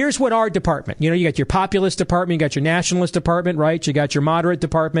 Here's what our department, you got your populist department, you got your nationalist department, right? You got your moderate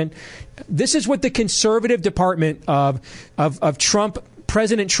department. This is what the conservative department of Trump,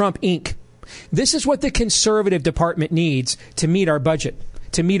 President Trump, Inc., this is what the conservative department needs to meet our budget,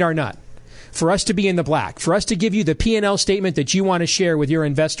 to meet our nut, for us to be in the black, for us to give you the P&L statement that you want to share with your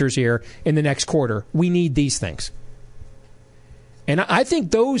investors here in the next quarter. We need these things. And I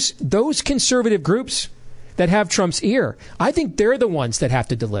think those conservative groups that have Trump's ear, I think they're the ones that have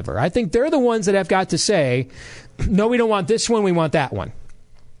to deliver. I think they're the ones that have got to say, no, we don't want this one, we want that one.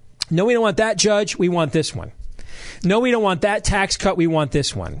 No, we don't want that judge, we want this one. No, we don't want that tax cut, we want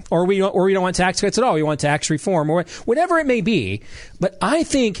this one. Or we don't want tax cuts at all, we want tax reform, or whatever it may be. But I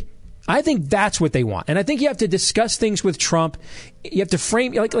think that's what they want. And I think you have to discuss things with Trump. You have to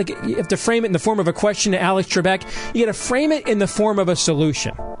frame you have to frame it in the form of a question to Alex Trebek. You got to frame it in the form of a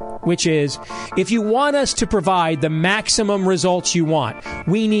solution, which is, if you want us to provide the maximum results you want,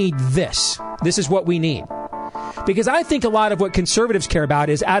 we need this. This is what we need. Because I think a lot of what conservatives care about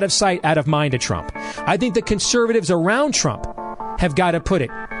is out of sight, out of mind to Trump. I think the conservatives around Trump have got to put it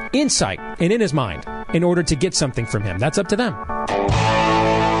in sight and in his mind in order to get something from him. That's up to them.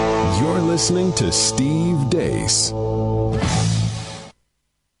 You're listening to Steve Deace.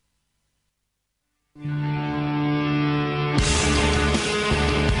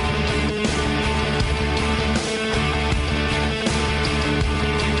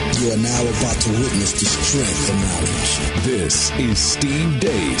 You are now about to witness the strength of knowledge. This is Steve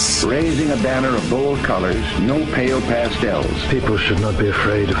Deace. Raising a banner of bold colors, no pale pastels. People should not be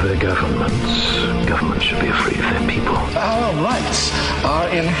afraid of their governments. Governments should be afraid of their people. Our rights are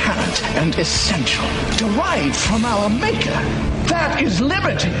inherent and essential, derived from our Maker. That is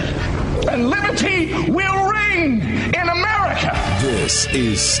liberty. And liberty will reign in America. This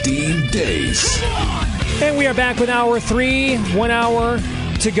is Steve Deace. And we are back with Hour 3, 1 hour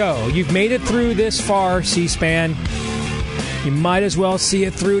to go. You've made it through this far, C-SPAN. You might as well see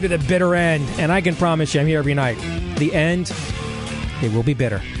it through to the bitter end. And I can promise you, I'm here every night. The end, it will be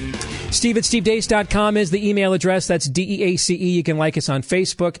bitter. Steve at stevedeace.com is the email address. That's DEACE. You can like us on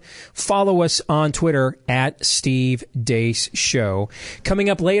Facebook. Follow us on Twitter at Steve Deace Show. Coming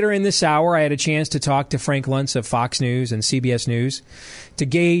up later in this hour, I had a chance to talk to Frank Luntz of Fox News and CBS News to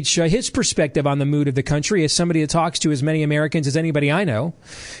gauge his perspective on the mood of the country as somebody that talks to as many Americans as anybody I know.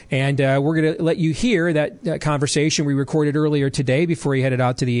 And we're going to let you hear that conversation we recorded earlier today before he headed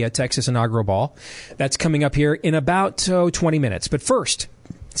out to the Texas inaugural ball. That's coming up here in about 20 minutes. But first,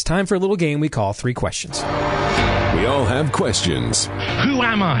 it's time for a little game we call 3 Questions. We all have questions. Who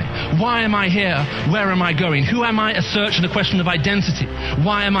am I? Why am I here? Where am I going? Who am I? A search and a question of identity.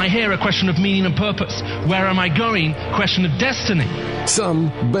 Why am I here? A question of meaning and purpose. Where am I going? Question of destiny.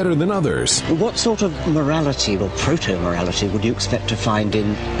 Some better than others. What sort of morality or proto-morality would you expect to find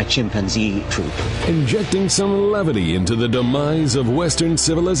in a chimpanzee troop? Injecting some levity into the demise of Western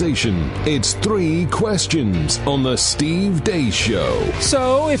civilization. It's 3 Questions on the Steve Deace Show.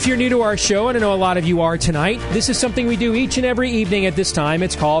 So, if you're new to our show, and I know a lot of you are tonight, this is something we do each and every evening at this time.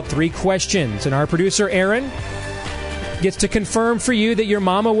 It's called 3 Questions. And our producer, Aaron, gets to confirm for you that your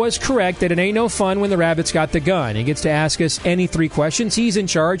mama was correct, that it ain't no fun when the rabbit's got the gun. He gets to ask us any 3 questions. He's in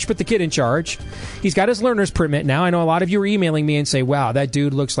charge, put the kid in charge. He's got his learner's permit now. I know a lot of you are emailing me and say, wow, that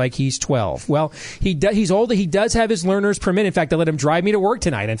dude looks like he's 12. Well, he's older. He does have his learner's permit. In fact, I let him drive me to work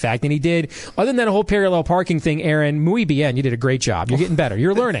tonight, in fact. And he did, other than that whole parallel parking thing, Aaron, muy bien. You did a great job. You're getting better.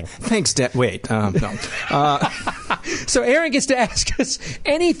 You're learning. Thanks, Dad. Wait, no. So Aaron gets to ask us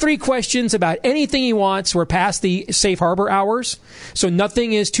any 3 questions about anything he wants. We're past the safe harbor hours, so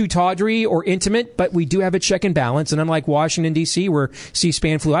nothing is too tawdry or intimate, but we do have a check and balance. And unlike Washington, D.C., where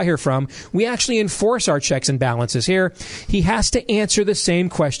C-SPAN flew out here from, we actually enforce our checks and balances here. He has to answer the same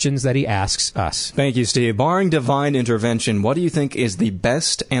questions that he asks us. Thank you, Steve. Barring divine intervention, what do you think is the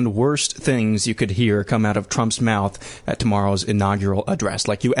best and worst things you could hear come out of Trump's mouth at tomorrow's inaugural address?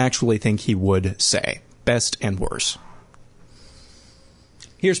 Like you actually think he would say. Best and worst.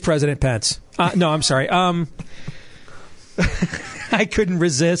 Here's President Pence. No, I'm sorry. I couldn't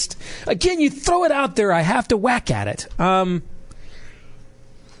resist. Again, you throw it out there, I have to whack at it.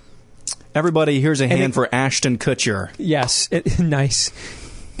 Everybody, here's a hand for Ashton Kutcher. Yes, nice.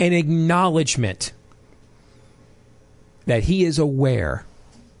 An acknowledgement that he is aware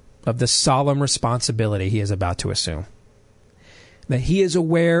of the solemn responsibility he is about to assume. That he is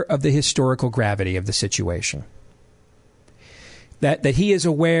aware of the historical gravity of the situation. That he is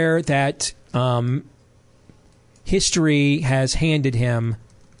aware that history has handed him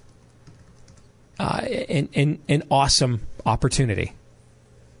an awesome opportunity.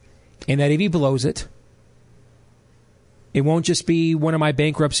 And that if he blows it, it won't just be one of my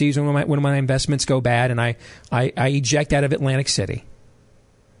bankruptcies or one of my investments go bad and I eject out of Atlantic City.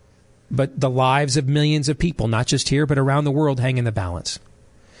 But the lives of millions of people, not just here, but around the world, hang in the balance.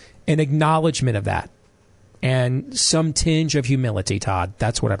 An acknowledgement of that. And some tinge of humility, Todd.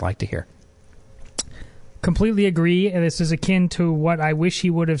 That's what I'd like to hear. Completely agree. This is akin to what I wish he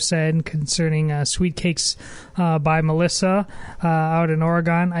would have said concerning Sweet Cakes by Melissa out in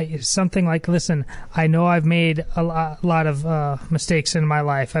Oregon. Something like, listen, I know I've made a lot of mistakes in my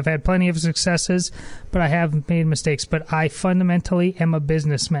life. I've had plenty of successes, but I have made mistakes. But I fundamentally am a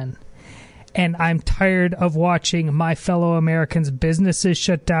businessman. And I'm tired of watching my fellow Americans' businesses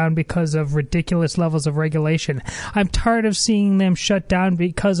shut down because of ridiculous levels of regulation. I'm tired of seeing them shut down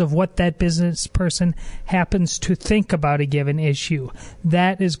because of what that business person happens to think about a given issue.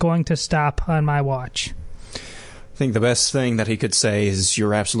 That is going to stop on my watch. I think the best thing that he could say is,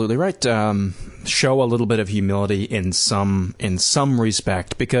 you're absolutely right. Show a little bit of humility in some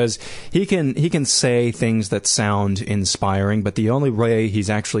respect, because he can say things that sound inspiring, but the only way he's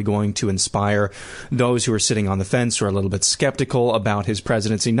actually going to inspire those who are sitting on the fence or a little bit skeptical about his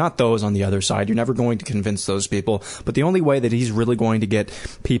presidency, not those on the other side. You're never going to convince those people, but the only way that he's really going to get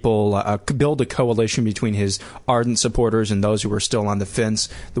people build a coalition between his ardent supporters and those who are still on the fence,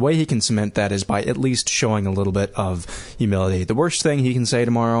 the way he can cement that is by at least showing a little bit of humility. The worst thing he can say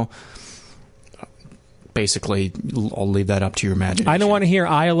tomorrow, basically, I'll leave that up to your imagination. I don't want to hear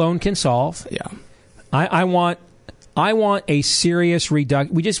 "I alone can solve." Yeah, I want a serious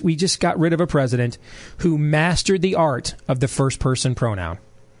reduction. We just got rid of a president who mastered the art of the first person pronoun.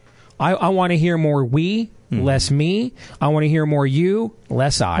 I want to hear more we, less me. I want to hear more you,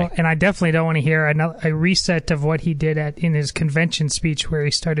 less I. Well, and I definitely don't want to hear a reset of what he did in his convention speech, where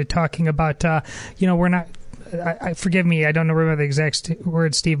he started talking about, we're not. Forgive me, I don't remember the exact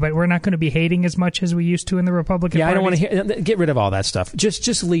words, Steve, but we're not going to be hating as much as we used to in the Republican Party. I don't want to hear. Get rid of all that stuff.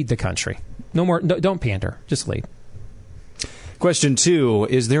 Just lead the country. No more. Don't pander. Just lead. Question 2,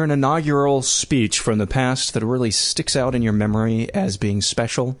 is there an inaugural speech from the past that really sticks out in your memory as being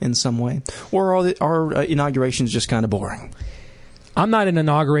special in some way? Or are inaugurations just kind of boring? I'm not an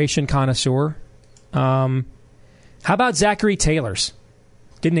inauguration connoisseur. How about Zachary Taylor's?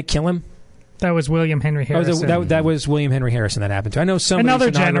 Didn't it kill him? That was William Henry Harrison. That was William Henry Harrison that happened to. I know somebody's another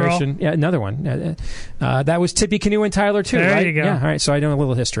inauguration. general. Yeah, another one. That was Tippy Canoe and Tyler too. There right? you go. Yeah, all right. So I know a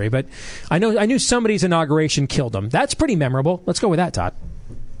little history, but I knew somebody's inauguration killed him. That's pretty memorable. Let's go with that, Todd.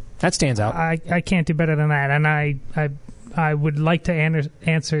 That stands out. I can't do better than that, and I would like to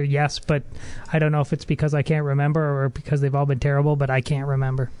answer yes, but I don't know if it's because I can't remember or because they've all been terrible, but I can't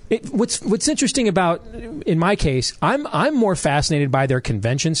remember. What's interesting about, in my case, I'm more fascinated by their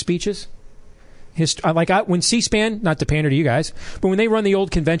convention speeches. When C-SPAN, not to pander to you guys, but when they run the old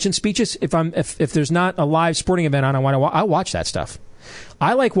convention speeches, if there's not a live sporting event on, I'll watch that stuff.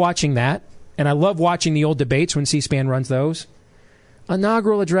 I like watching that, and I love watching the old debates when C-SPAN runs those.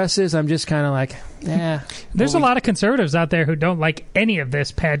 Inaugural addresses, I'm just kind of like, There's a lot of conservatives out there who don't like any of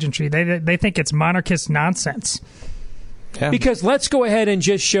this pageantry. They think it's monarchist nonsense. Yeah. Because let's go ahead and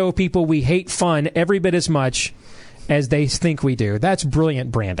just show people we hate fun every bit as much as they think we do. That's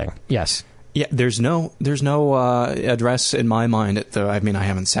brilliant branding. Yes. Yeah, there's no address in my mind. I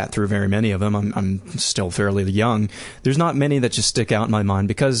haven't sat through very many of them. I'm still fairly young. There's not many that just stick out in my mind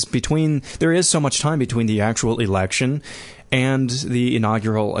because there is so much time between the actual election and the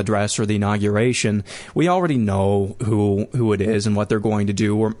inaugural address or the inauguration. We already know who it is and what they're going to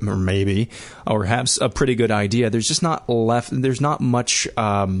do, or have a pretty good idea. There's just not left. There's not much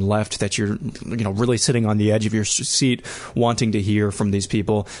left that you're really sitting on the edge of your seat wanting to hear from these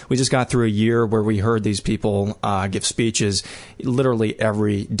people. We just got through a year where we heard these people give speeches literally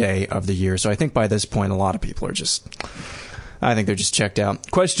every day of the year. So I think by this point, a lot of people are they're just checked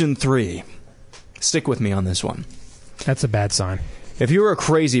out. Question 3. Stick with me on this one. That's a bad sign. If you were a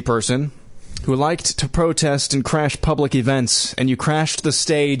crazy person who liked to protest and crash public events, and you crashed the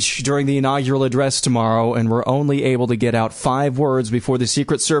stage during the inaugural address tomorrow and were only able to get out 5 words before the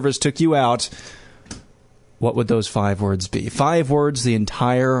Secret Service took you out, what would those 5 words be? 5 words the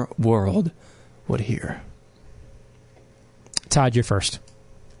entire world would hear. Todd, you're first.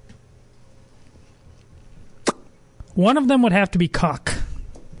 One of them would have to be cuck.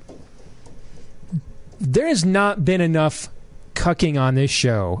 There has not been enough cucking on this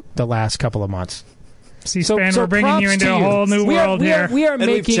show the last couple of months. C-SPAN, we're bringing you into a whole new world here.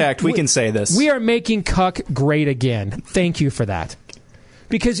 We've checked. We can say this. We are making cuck great again. Thank you for that.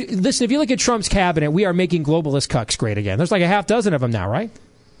 Because, listen, if you look at Trump's cabinet, we are making globalist cucks great again. There's like a half dozen of them now, right?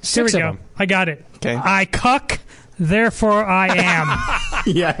 6 of them. I got it. Okay. I cuck, therefore I am.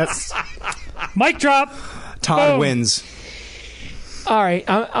 Yes. Mic drop. Todd wins. All right,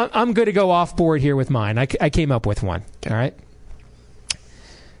 I'm going to go off board here with mine. I came up with one. Okay. All right.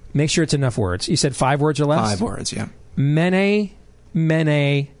 Make sure it's enough words. You said 5 words or less? 5 words, yeah. Mene,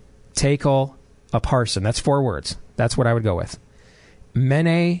 tekel, aparson. That's 4 words. That's what I would go with.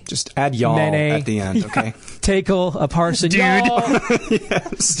 Mene. Just add y'all at the end, okay? Tekel, aparson. Dude.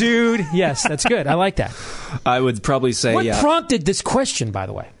 Yes. Dude. Yes, that's good. I like that. I would probably say, What prompted this question, by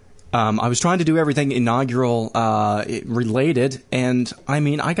the way? I was trying to do everything inaugural related, and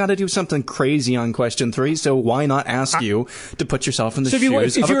I got to do something crazy on question 3. So why not ask you to put yourself in the shoes of a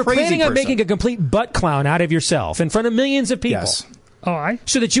crazy person? If you were planning on making a complete butt clown out of yourself in front of millions of people, yes.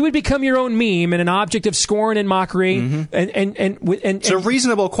 So that you would become your own meme and an object of scorn and mockery, and it's a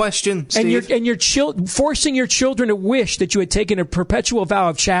reasonable question, Steve. And you're forcing your children to wish that you had taken a perpetual vow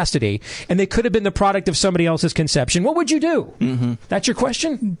of chastity, and they could have been the product of somebody else's conception. What would you do? Mm-hmm. That's your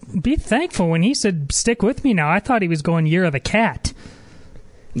question? Be thankful when he said, stick with me now. I thought he was going year of the cat.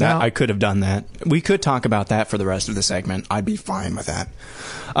 I could have done that. We could talk about that for the rest of the segment. I'd be fine with that.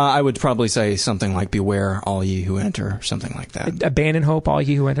 I would probably say something like, beware all ye who enter, something like that. Abandon hope, all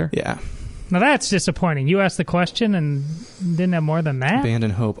ye who enter? Yeah. Now that's disappointing. You asked the question and didn't have more than that?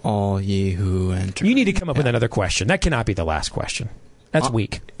 Abandon hope, all ye who enter. You need to come up with another question. That cannot be the last question. That's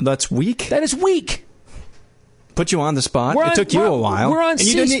weak. That's weak? That is weak. Put you on the spot. It took you a while. We're on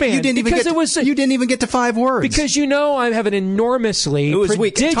C-SPAN. You didn't even get to 5 words. Because I have an enormously,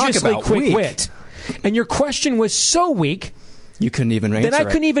 prodigiously quick wit. And your question was so weak. You couldn't even answer it. I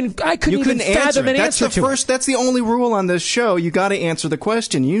couldn't even fathom an answer to it. That's the only rule on this show. You got to answer the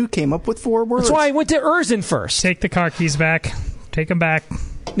question. You came up with 4 words. That's why I went to Erzin first. Take the car keys back. Take them back.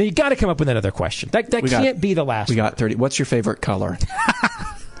 Now, you got to come up with another question. That can't be the last one. We got 30. What's your favorite color?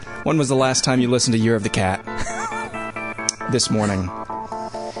 When was the last time you listened to Year of the Cat? This morning.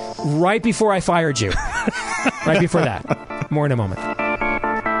 Right before I fired you. Right before that. More in a moment.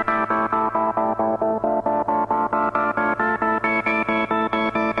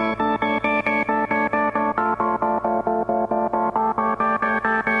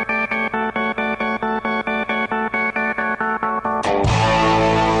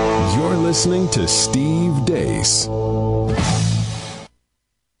 listening to Steve Deace.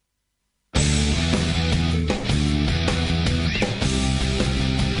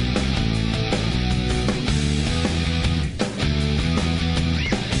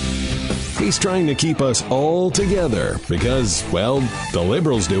 He's trying to keep us all together because, well, the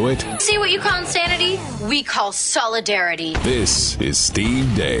liberals do it. See what you call insanity? We call solidarity. This is Steve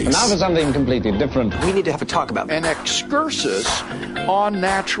Deace. Now for something completely different. We need to have a talk about an excursus on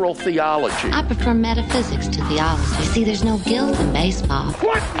natural theology. I prefer metaphysics to theology. See, there's no guilt in baseball.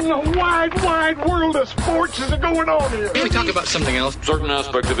 What in the wide, wide world of sports is going on here? Can we talk about something else? Certain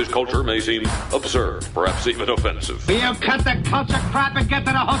aspects of his culture may seem absurd, perhaps even offensive. Will you cut the culture crap and get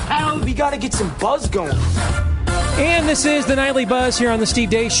to the hotel? We gotta get some buzz going. And this is the Nightly Buzz here on the Steve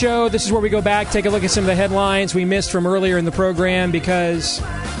Deace Show. This is where we go back, take a look at some of the headlines we missed from earlier in the program because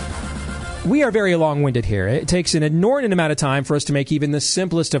we are very long-winded here. It takes an inordinate amount of time for us to make even the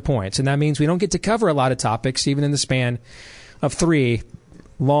simplest of points, and that means we don't get to cover a lot of topics, even in the span of 3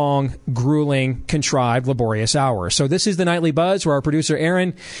 long, grueling, contrived, laborious hours. So this is the Nightly Buzz, where our producer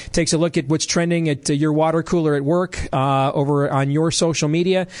Aaron takes a look at what's trending at your water cooler at work, over on your social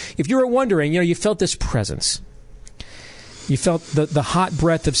media. If you were wondering, you felt this presence. You felt the hot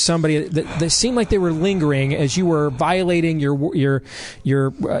breath of somebody that seemed like they were lingering as you were violating your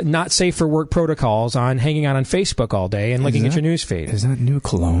not safe for work protocols on hanging out on Facebook all day and looking at your news feed. Is that new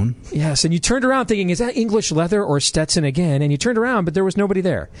cologne? Yes, and you turned around thinking, is that English leather or Stetson again? And you turned around, but there was nobody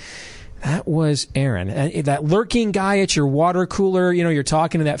there. That was Aaron. That lurking guy at your water cooler, you're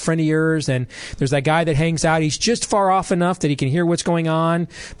talking to that friend of yours, and there's that guy that hangs out. He's just far off enough that he can hear what's going on,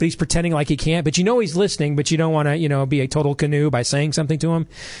 but he's pretending like he can't. But he's listening, but you don't want to, be a total canoe by saying something to him.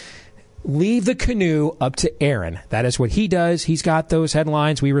 Leave the canoe up to Aaron. That is what he does. He's got those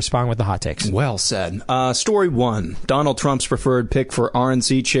headlines. We respond with the hot takes. Well said. Story 1. Donald Trump's preferred pick for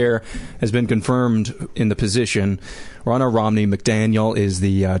RNC chair has been confirmed in the position. Ronna Romney McDaniel is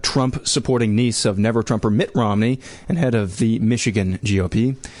the Trump-supporting niece of never-Trumper Mitt Romney and head of the Michigan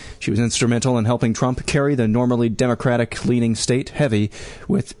GOP. She was instrumental in helping Trump carry the normally Democratic-leaning state heavy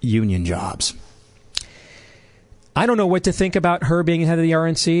with union jobs. I don't know what to think about her being head of the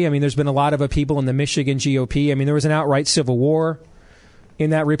RNC. I mean, there's been a lot of people in the Michigan GOP. I mean, there was an outright civil war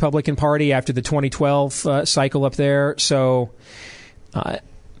in that Republican Party after the 2012 cycle up there. So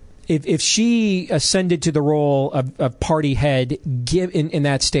if she ascended to the role of party head in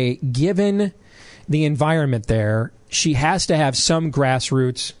that state, given the environment there, she has to have some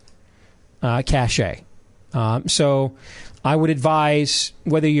grassroots cachet. So I would advise,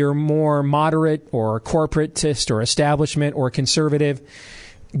 whether you're more moderate or corporatist or establishment or conservative,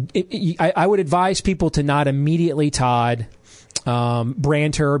 I would advise people to not immediately brand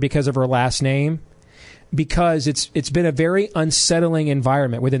her because of her last name, because it's been a very unsettling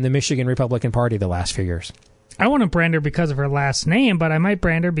environment within the Michigan Republican Party the last few years. I want to brand her because of her last name, but I might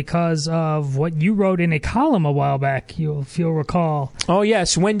brand her because of what you wrote in a column a while back, if you'll recall. Oh,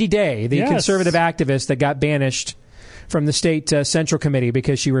 yes, Wendy Day, the conservative activist that got banished from the state central committee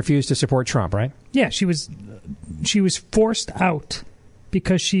because she refused to support Trump, right? Yeah, she was forced out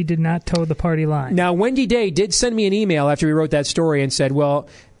because she did not toe the party line. Now, Wendy Day did send me an email after we wrote that story and said, well,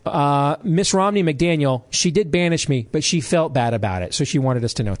 Miss Romney McDaniel, she did banish me, but she felt bad about it, so she wanted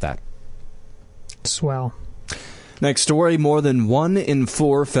us to note that. Swell. Next story, more than 1 in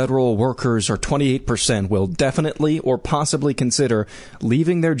 4 federal workers, or 28%, will definitely or possibly consider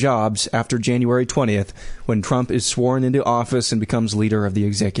leaving their jobs after January 20th when Trump is sworn into office and becomes leader of the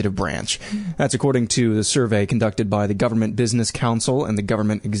executive branch. That's according to the survey conducted by the Government Business Council and the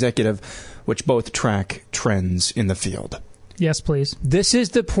Government Executive, which both track trends in the field. Yes, please. This is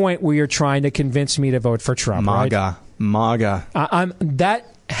the point where you're trying to convince me to vote for Trump, MAGA. right? MAGA. I'm that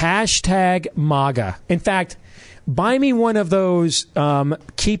hashtag MAGA. In fact, buy me one of those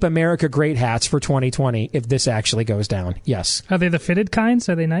Keep America Great hats for 2020 if this actually goes down. Yes. Are they the fitted kinds?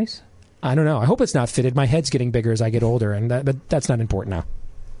 Are they nice? I don't know. I hope it's not fitted. My head's getting bigger as I get older, but that's not important now.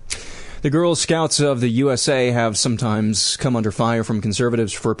 The Girl Scouts of the USA have sometimes come under fire from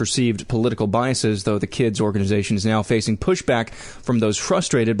conservatives for perceived political biases, though the kids' organization is now facing pushback from those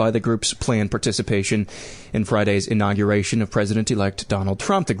frustrated by the group's planned participation in Friday's inauguration of President-elect Donald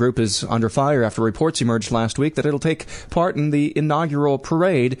Trump. The group is under fire after reports emerged last week that it'll take part in the inaugural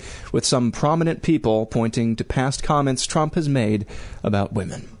parade, with some prominent people pointing to past comments Trump has made about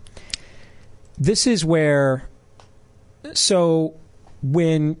women. This is where, so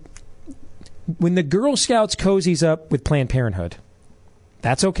when the Girl Scouts cozies up with Planned Parenthood,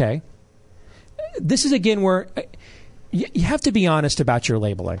 that's okay. This is, again, where you have to be honest about your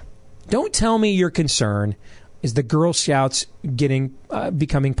labeling. Don't tell me your concern is the Girl Scouts becoming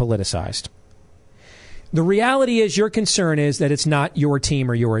politicized. The reality is your concern is that it's not your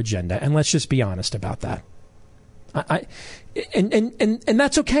team or your agenda, and let's just be honest about that. And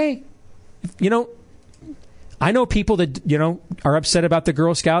that's okay. I know people that, are upset about the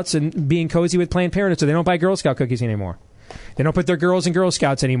Girl Scouts and being cozy with Planned Parenthood, so they don't buy Girl Scout cookies anymore. They don't put their girls in Girl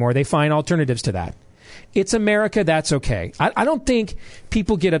Scouts anymore. They find alternatives to that. It's America. That's okay. I don't think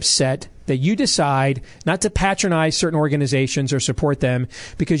people get upset that you decide not to patronize certain organizations or support them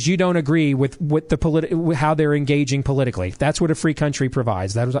because you don't agree with how they're engaging politically. That's what a free country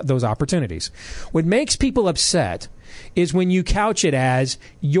provides, those opportunities. What makes people upset is when you couch it as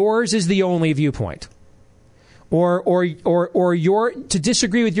yours is the only viewpoint. Or to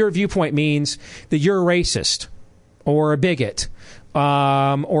disagree with your viewpoint means that you're a racist or a bigot,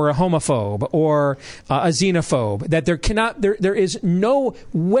 or a homophobe or a xenophobe. That there is no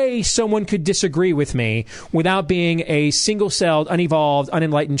way someone could disagree with me without being a single-celled, unevolved,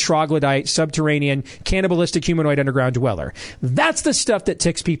 unenlightened troglodyte, subterranean, cannibalistic humanoid underground dweller. That's the stuff that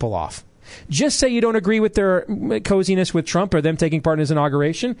ticks people off. Just say you don't agree with their coziness with Trump or them taking part in his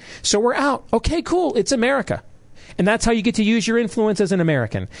inauguration, so we're out. Okay, cool. It's America. And that's how you get to use your influence as an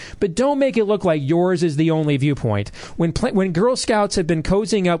American. But don't make it look like yours is the only viewpoint when Girl Scouts have been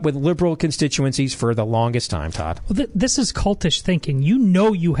cozying up with liberal constituencies for the longest time, Todd. Well, this is cultish thinking.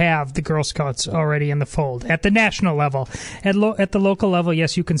 You have the Girl Scouts already in the fold at the national level. At the local level,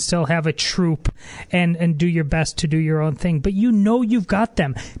 yes, you can still have a troop and do your best to do your own thing. But you've got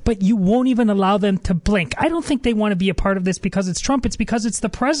them. But you won't even allow them to blink. I don't think they want to be a part of this because it's Trump. It's because it's the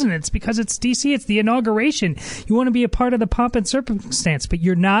president. It's because it's D.C. It's the inauguration. You want to be a part of the pomp and circumstance, but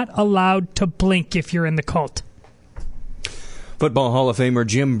you're not allowed to blink if you're in the cult. Football Hall of Famer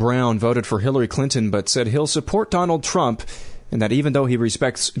Jim Brown voted for Hillary Clinton, but said he'll support Donald Trump, and that even though he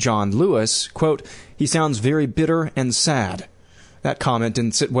respects John Lewis, quote, he sounds very bitter and sad. That comment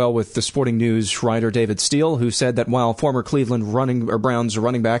didn't sit well with the Sporting News writer David Steele, who said that while former Cleveland Browns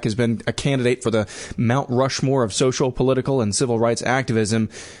running back has been a candidate for the Mount Rushmore of social, political, and civil rights activism,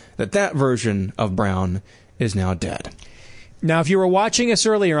 that version of Brown is now dead. Now, if you were watching us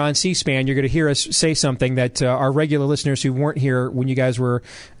earlier on C-SPAN, you're going to hear us say something that our regular listeners who weren't here when you guys were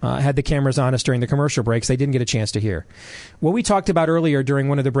had the cameras on us during the commercial breaks, they didn't get a chance to hear. What we talked about earlier during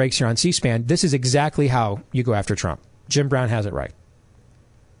one of the breaks here on C-SPAN, this is exactly how you go after Trump. Jim Brown has it right.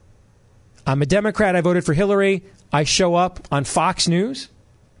 I'm a Democrat. I voted for Hillary. I show up on Fox News,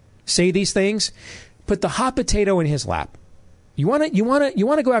 say these things, put the hot potato in his lap. You want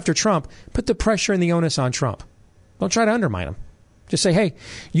to go after Trump, put the pressure and the onus on Trump. Don't try to undermine him. Just say, hey,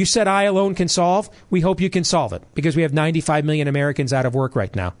 you said I alone can solve. We hope you can solve it because we have 95 million Americans out of work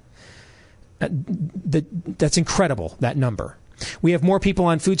right now. That's incredible, that number. We have more people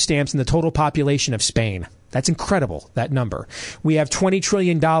on food stamps than the total population of Spain. That's incredible, that number. We have $20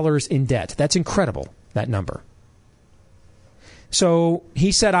 trillion in debt. That's incredible, that number. So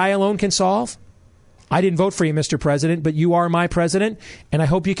he said I alone can solve. I didn't vote for you, Mr. President, but you are my president, and I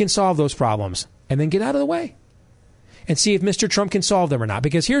hope you can solve those problems. And then get out of the way and see if Mr. Trump can solve them or not.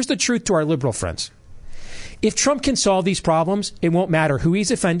 Because here's the truth to our liberal friends. If Trump can solve these problems, it won't matter who he's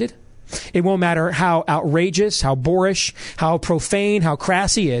offended. It won't matter how outrageous, how boorish, how profane, how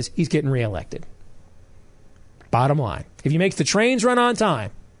crass he is. He's getting reelected. Bottom line. If he makes the trains run on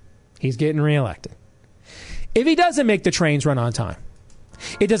time, he's getting reelected. If he doesn't make the trains run on time,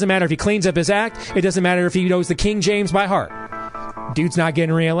 it doesn't matter if he cleans up his act. It doesn't matter if he knows the King James by heart. Dude's not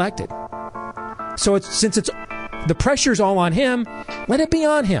getting reelected. So since the pressure's all on him, let it be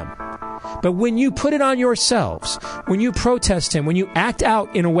on him. But when you put it on yourselves, when you protest him, when you act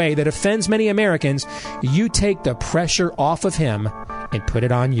out in a way that offends many Americans, you take the pressure off of him and put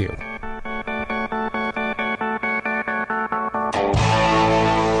it on you.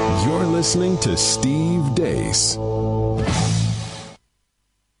 You're listening to Steve Deace.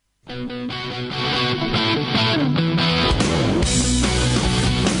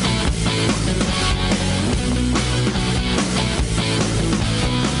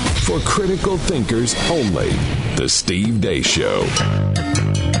 For critical thinkers only, The Steve Deace Show.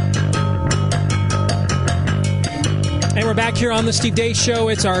 And we're back here on The Steve Deace Show.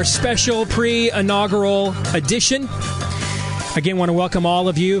 It's our special pre-inaugural edition. Again, want to welcome all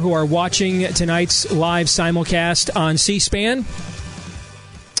of you who are watching tonight's live simulcast on C-SPAN.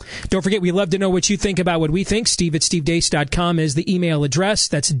 Don't forget, we love to know what you think about what we think. Steve@stevedeace.com is the email address.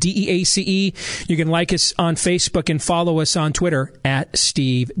 That's DEACE. You can like us on Facebook and follow us on Twitter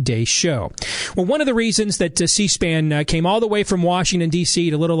 @Steve Deace Show. Well, one of the reasons that C-SPAN came all the way from Washington, D.C.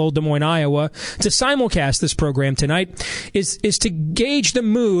 to little old Des Moines, Iowa to simulcast this program tonight is to gauge the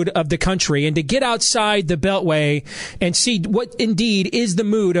mood of the country and to get outside the Beltway and see what indeed is the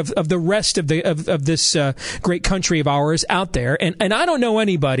mood of the rest of this great country of ours out there. And I don't know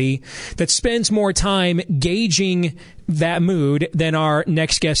anybody that spends more time gauging that mood than our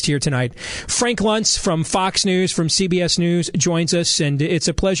next guest here tonight. Frank Luntz from Fox News, from CBS News, joins us, and it's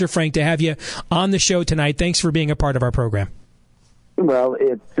a pleasure, Frank, to have you on the show tonight. Thanks for being a part of our program. Well,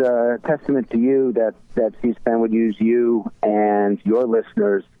 it's a testament to you that C-SPAN would use you and your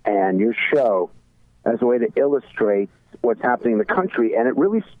listeners and your show as a way to illustrate what's happening in the country. And it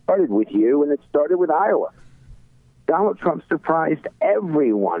really started with you, and it started with Iowa. Donald Trump surprised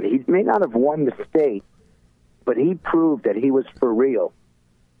everyone. He may not have won the state, but he proved that he was for real.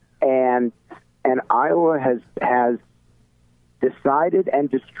 And Iowa has decided and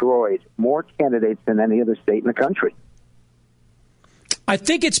destroyed more candidates than any other state in the country. I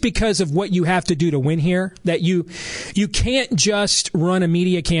think it's because of what you have to do to win here, that you can't just run a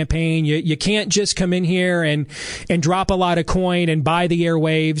media campaign. You can't just come in here and drop a lot of coin and buy the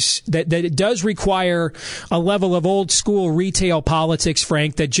airwaves. That it does require a level of old school retail politics,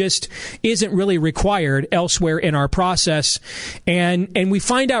 Frank, that just isn't really required elsewhere in our process. And we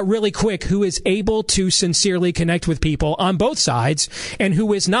find out really quick who is able to sincerely connect with people on both sides and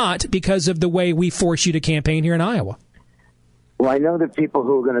who is not, because of the way we force you to campaign here in Iowa. Well, I know that people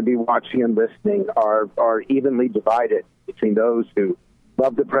who are going to be watching and listening are evenly divided between those who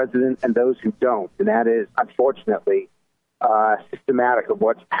love the president and those who don't. And that is, unfortunately, systematic of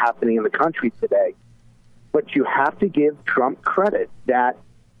what's happening in the country today. But you have to give Trump credit that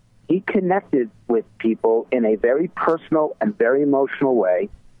he connected with people in a very personal and very emotional way.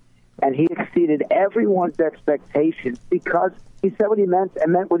 And he exceeded everyone's expectations because he said what he meant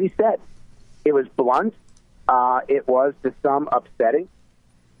and meant what he said. It was blunt. It was, to some, upsetting,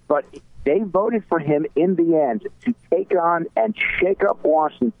 but they voted for him in the end to take on and shake up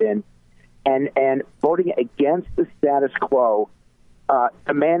Washington and voting against the status quo,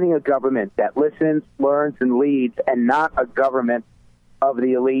 demanding a government that listens, learns, and leads, and not a government of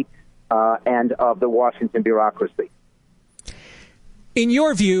the elite and of the Washington bureaucracy. In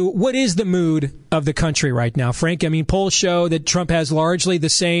your view, what is the mood of the country right now, Frank? I mean, polls show that Trump has largely the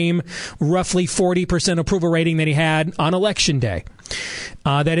same roughly 40% approval rating that he had on Election Day.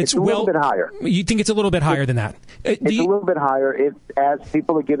 That it's a little bit higher. You think it's a little bit higher than that? It's a little bit higher. It's, as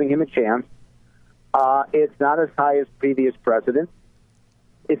people are giving him a chance. It's not as high as previous presidents.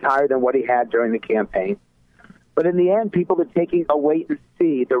 It's higher than what he had during the campaign. But in the end, people are taking a wait and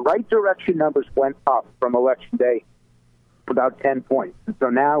see. The right direction numbers went up from Election Day about 10 points. And so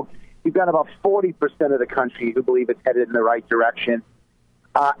now you've got about 40% of the country who believe it's headed in the right direction.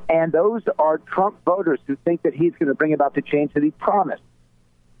 And those are Trump voters who think that he's going to bring about the change that he promised.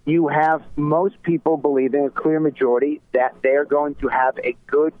 You have most people believing, a clear majority, that they're going to have a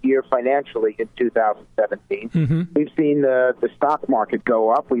good year financially in 2017. Mm-hmm. We've seen the stock market go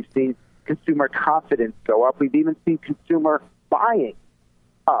up. We've seen consumer confidence go up. We've even seen consumer buying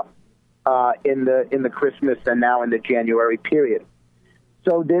up in the Christmas and now in the January period.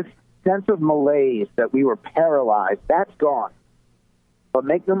 So this sense of malaise that we were paralyzed, that's gone. But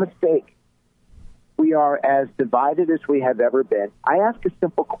make no mistake, we are as divided as we have ever been. I ask a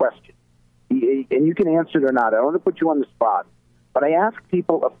simple question, and you can answer it or not. I don't want to put you on the spot, but I ask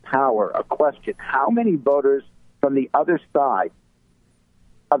people of power a question. How many voters from the other side,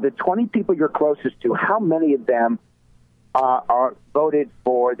 of the 20 people you're closest to, how many of them are voted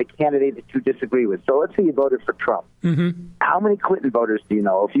for the candidate that you disagree with? So let's say you voted for Trump. Mm-hmm. How many Clinton voters do you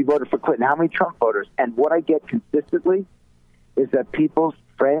know? If you voted for Clinton, how many Trump voters? And what I get consistently is that people's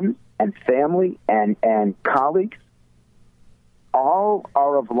friends and family and colleagues all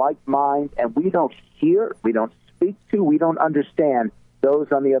are of like mind, and we don't hear, we don't speak to, we don't understand those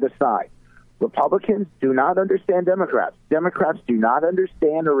on the other side. Republicans do not understand Democrats. Democrats do not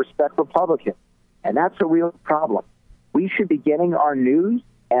understand or respect Republicans. And that's a real problem. We should be getting our news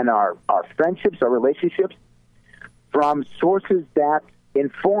and our friendships, our relationships from sources that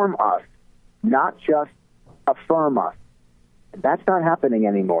inform us, not just affirm us. And that's not happening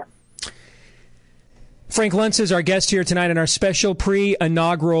anymore. Frank Luntz is our guest here tonight in our special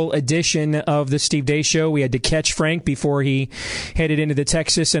pre-inaugural edition of the Steve Deace Show. We had to catch Frank before he headed into the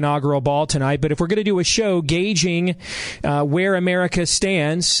Texas inaugural ball tonight. But if we're going to do a show gauging where America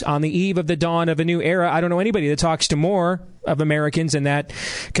stands on the eve of the dawn of a new era, I don't know anybody that talks to more of Americans in that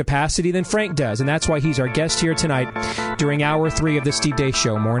capacity than Frank does. And that's why he's our guest here tonight during Hour 3 of the Steve Deace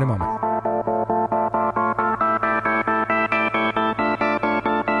Show. More in a moment.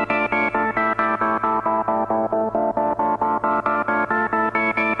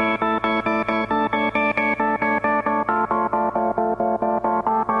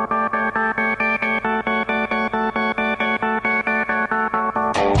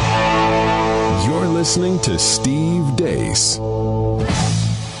 Listening to Steve Deace.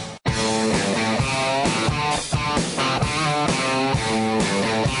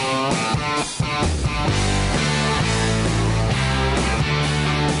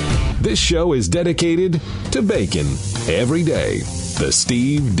 This show is dedicated to bacon every day. The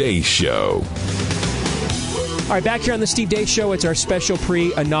Steve Deace Show. All right, back here on the Steve Deace Show, it's our special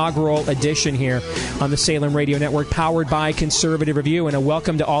pre-inaugural edition here on the Salem Radio Network, powered by Conservative Review, and a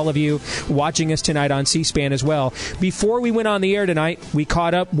welcome to all of you watching us tonight on C-SPAN as well. Before we went on the air tonight, we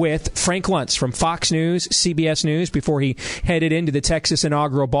caught up with Frank Luntz from Fox News, CBS News, before he headed into the Texas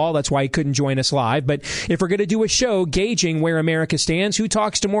inaugural ball. That's why he couldn't join us live. But if we're going to do a show gauging where America stands, who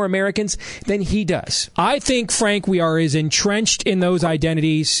talks to more Americans than he does? I think, Frank, we are as entrenched in those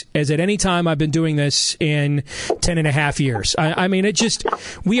identities as at any time I've been doing this in 10 and a half years. I mean, it just,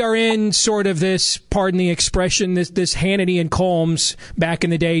 we are in sort of this, pardon the expression, this Hannity and Colmes back in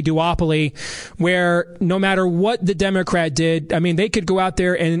the day duopoly, where no matter what the Democrat did, I mean, they could go out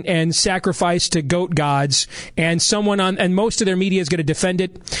there and sacrifice to goat gods, and and most of their media is going to defend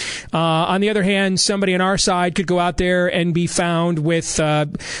it. On the other hand, somebody on our side could go out there and be found with,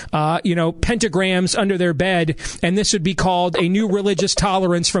 pentagrams under their bed, and this would be called a new religious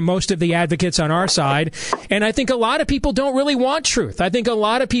tolerance from most of the advocates on our side. And I think a lot of people don't really want truth. I think a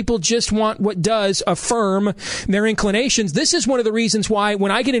lot of people just want what does affirm their inclinations. This is one of the reasons why when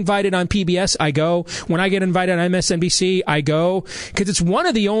I get invited on PBS, I go. When I get invited on MSNBC, I go. Because it's one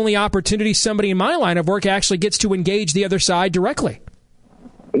of the only opportunities somebody in my line of work actually gets to engage the other side directly.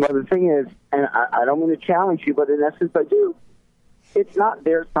 Well, the thing is, and I don't mean to challenge you, but in essence I do, it's not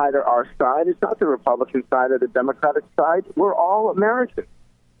their side or our side. It's not the Republican side or the Democratic side. We're all Americans,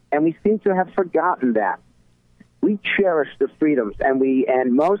 and we seem to have forgotten that. We cherish the freedoms,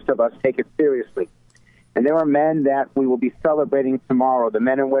 and most of us take it seriously. And there are men that we will be celebrating tomorrow, the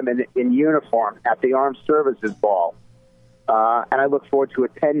men and women in uniform at the Armed Services Ball. And I look forward to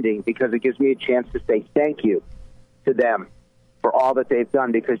attending because it gives me a chance to say thank you to them for all that they've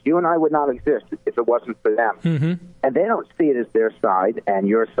done, because you and I would not exist if it wasn't for them. Mm-hmm. And they don't see it as their side and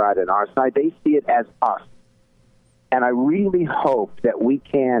your side and our side. They see it as us. And I really hope that we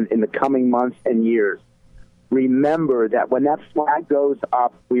can, in the coming months and years, remember that when that flag goes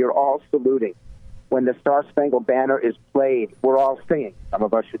up, we are all saluting. When the Star-Spangled Banner is played, we're all singing. Some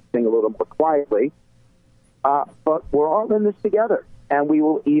of us should sing a little more quietly. But we're all in this together, and we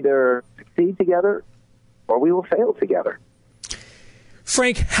will either succeed together or we will fail together.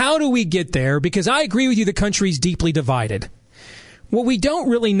 Frank, how do we get there? Because I agree with you, the country's deeply divided. What we don't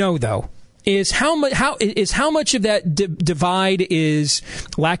really know, though, is how much of that divide is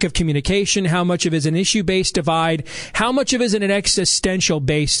lack of communication, how much of it is an issue-based divide, how much of it is an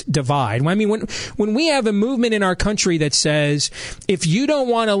existential-based divide. I mean, when we have a movement in our country that says, if you don't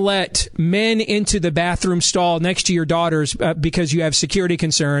want to let men into the bathroom stall next to your daughters because you have security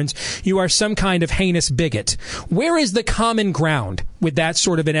concerns, you are some kind of heinous bigot. Where is the common ground with that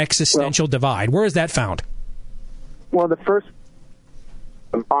sort of an existential divide? Where is that found? Well, the first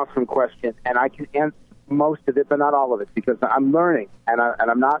an awesome question, and I can answer most of it, but not all of it, because I'm learning, and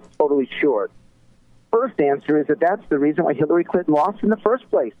I'm not totally sure. First answer is that's the reason why Hillary Clinton lost in the first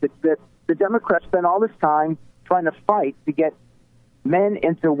place. It's that the Democrats spent all this time trying to fight to get men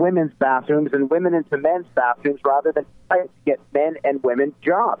into women's bathrooms and women into men's bathrooms rather than fight to get men and women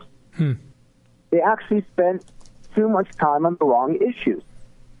jobs. They actually spent too much time on the wrong issues.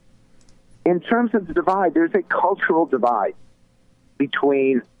 In terms of the divide, there's a cultural divide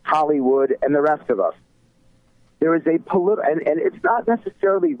between Hollywood and the rest of us. There is a political, and it's not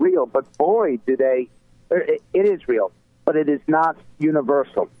necessarily real, but boy, it is real, but it is not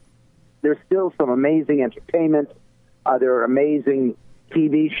universal. There's still some amazing entertainment. There are amazing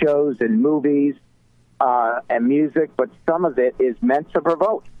TV shows and movies and music, but some of it is meant to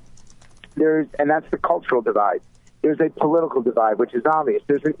provoke. And that's the cultural divide. There's a political divide, which is obvious.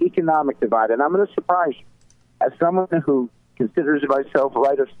 There's an economic divide, and I'm going to surprise you. As someone who considers myself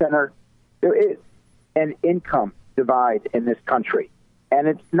right of center, there is an income divide in this country. And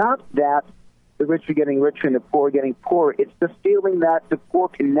it's not that the rich are getting richer and the poor are getting poorer. It's the feeling that the poor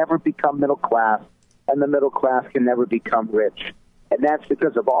can never become middle class and the middle class can never become rich. And that's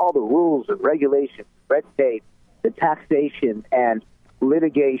because of all the rules and regulations, red tape, the the taxation and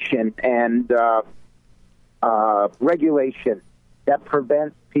litigation and regulation that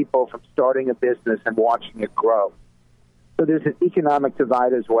prevents people from starting a business and watching it grow. So there's an economic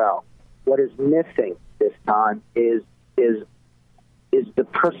divide as well. What is missing this time is the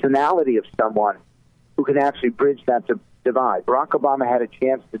personality of someone who can actually bridge that divide. Barack Obama had a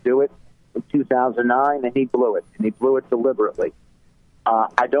chance to do it in 2009, and he blew it, and he blew it deliberately.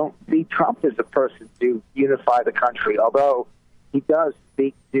 I don't see Trump as a person to unify the country, although he does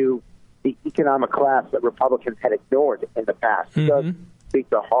speak to the economic class that Republicans had ignored in the past. He does speak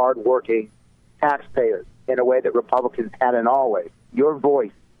to hard-working taxpayers in a way that Republicans hadn't always. Your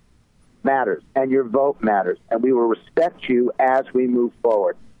voice matters, and your vote matters, and we will respect you as we move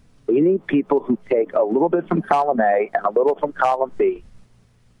forward. We need people who take a little bit from column A and a little from column B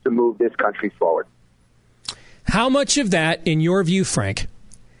to move this country forward. How much of that, in your view, Frank,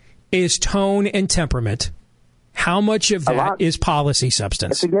 is tone and temperament? How much of that is policy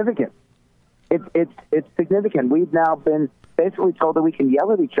substance? It's significant. It's significant. We've now been basically told that we can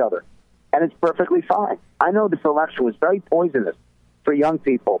yell at each other, and it's perfectly fine. I know this election was very poisonous for young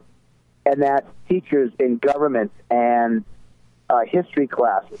people, and that teachers in government and history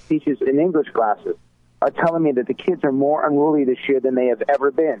classes, teachers in English classes, are telling me that the kids are more unruly this year than they have ever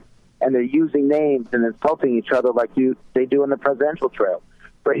been, and they're using names and insulting each other like they do on the presidential trail.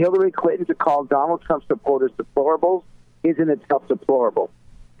 For Hillary Clinton to call Donald Trump supporters deplorables is in itself deplorable.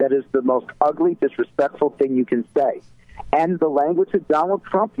 That is the most ugly, disrespectful thing you can say. And the language that Donald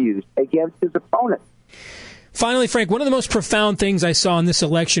Trump used against his opponent. Finally, Frank, one of the most profound things I saw in this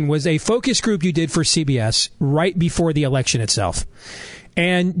election was a focus group you did for CBS right before the election itself.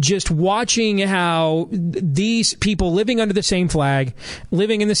 And just watching how these people living under the same flag,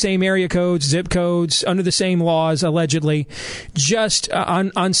 living in the same area codes, zip codes, under the same laws, allegedly, just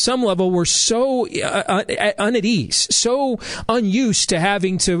on some level were so at ease, so unused to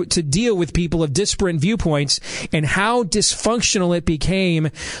having to deal with people of disparate viewpoints, and how dysfunctional it became.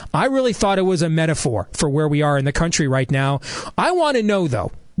 I really thought it was a metaphor for where we are in the country right now. I want to know,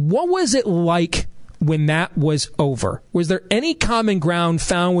 though, what was it like when that was over? Was there any common ground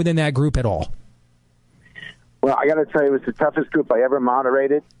found within that group at all? Well, I got to tell you, it was the toughest group I ever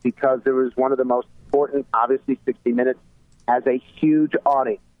moderated because it was one of the most important. Obviously, 60 Minutes has a huge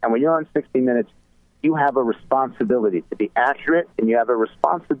audience. And when you're on 60 Minutes, you have a responsibility to be accurate, and you have a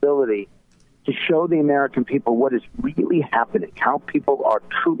responsibility to show the American people what is really happening, how people are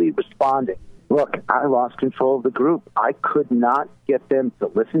truly responding. Look, I lost control of the group. I could not get them to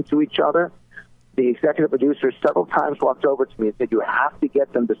listen to each other. The executive producer several times walked over to me and said, you have to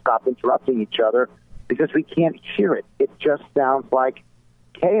get them to stop interrupting each other because we can't hear it. It just sounds like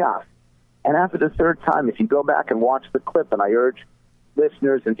chaos. And after the third time, if you go back and watch the clip, and I urge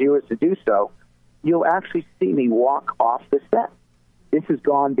listeners and viewers to do so, you'll actually see me walk off the set. This has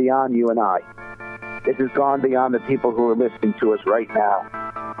gone beyond you and I. This has gone beyond the people who are listening to us right now.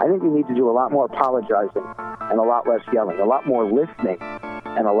 I think we need to do a lot more apologizing and a lot less yelling, a lot more listening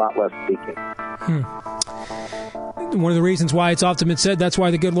and a lot less speaking. One of the reasons why it's often been said, that's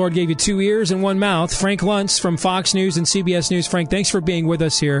why the good Lord gave you 2 ears and 1 mouth. Frank Luntz from Fox News and CBS News. Frank, thanks for being with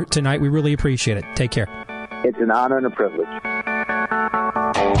us here tonight. We really appreciate it. Take care. It's an honor and a privilege.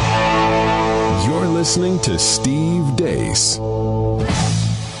 You're listening to Steve Deace.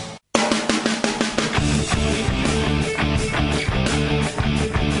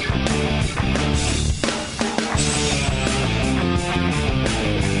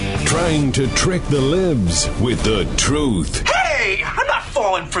 Trying to trick the libs with the truth. Hey, I'm not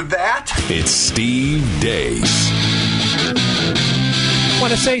falling for that. It's Steve Deace. I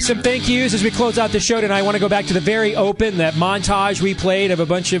want to say some thank yous as we close out the show tonight. I want to go back to the very open, that montage we played of a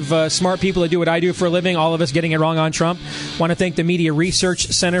bunch of smart people that do what I do for a living, all of us getting it wrong on Trump. I want to thank the Media Research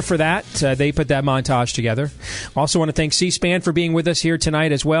Center for that. They put that montage together. Also want to thank C-SPAN for being with us here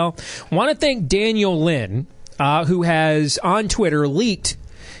tonight as well. I want to thank Daniel Lynn, who has on Twitter leaked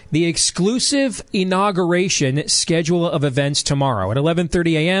the exclusive inauguration schedule of events tomorrow. At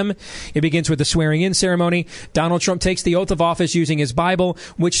 11:30 a.m., it begins with the swearing-in ceremony. Donald Trump takes the oath of office using his Bible,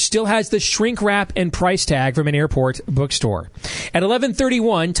 which still has the shrink wrap and price tag from an airport bookstore. At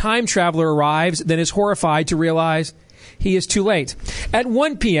 11:31, time traveler arrives, then is horrified to realize he is too late. At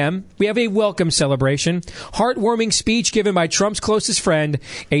 1 p.m., we have a welcome celebration, heartwarming speech given by Trump's closest friend,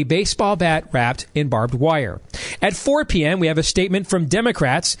 a baseball bat wrapped in barbed wire. At 4 p.m., we have a statement from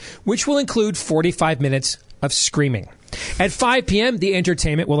Democrats, which will include 45 minutes of screaming. At 5 p.m., the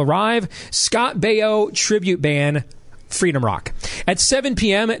entertainment will arrive. Scott Baio tribute band Freedom Rock. At 7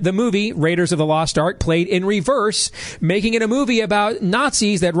 p.m., the movie Raiders of the Lost Ark played in reverse, making it a movie about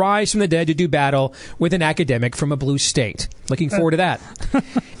Nazis that rise from the dead to do battle with an academic from a blue state. Looking forward to that.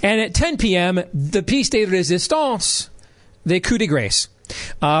 And at 10 p.m., the piece de résistance, the coup de grâce.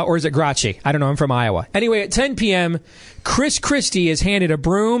 Or is it Graci? I don't know. I'm from Iowa. Anyway, at 10 p.m., Chris Christie is handed a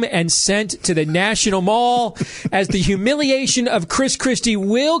broom and sent to the National Mall as the humiliation of Chris Christie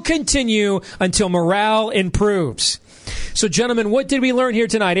will continue until morale improves. So, gentlemen, what did we learn here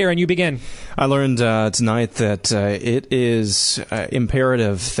tonight? Aaron, you begin. I learned tonight that it is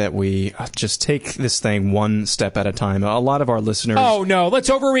imperative that we just take this thing one step at a time. A lot of our listeners... Oh, no. Let's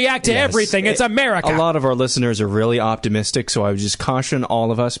overreact to everything. It's America. A lot of our listeners are really optimistic, so I would just caution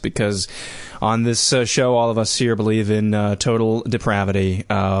all of us, because on this show, all of us here believe in total depravity,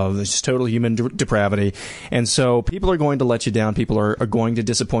 just total human depravity. And so people are going to let you down. People are going to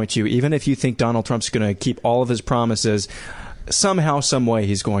disappoint you. Even if you think Donald Trump's going to keep all of his promises, somehow, some way,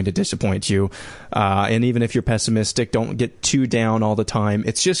 he's going to disappoint you. And even if you're pessimistic, don't get too down all the time.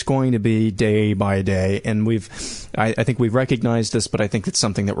 It's just going to be day by day. And I think we've recognized this, but I think it's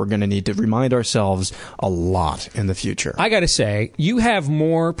something that we're going to need to remind ourselves a lot in the future. I got to say, you have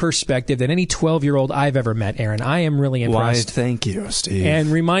more perspective than any 12-year-old I've ever met, Aaron. I am really impressed. Why, thank you, Steve. And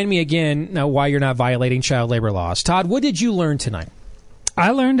remind me again why you're not violating child labor laws. Todd, what did you learn tonight?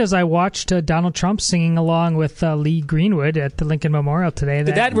 I learned as I watched Donald Trump singing along with Lee Greenwood at the Lincoln Memorial today.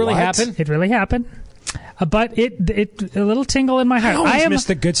 Did that really happen? It really happened. But it a little tingle in my heart. I always miss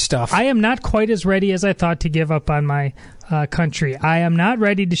the good stuff. I am not quite as ready as I thought to give up on my country. I am not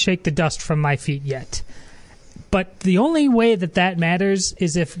ready to shake the dust from my feet yet. But the only way that matters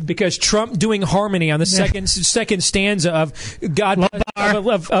is because Trump doing harmony on the second stanza of God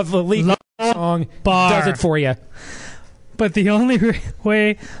of the Lee song does it for you. But the only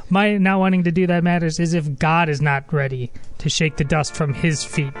way my not wanting to do that matters is if God is not ready to shake the dust from his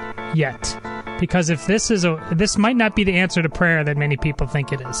feet yet. Because if this might not be the answer to prayer that many people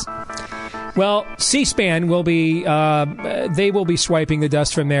think it is. Well, C-SPAN will be they will be swiping the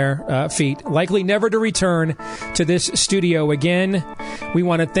dust from their feet, likely never to return to this studio again. We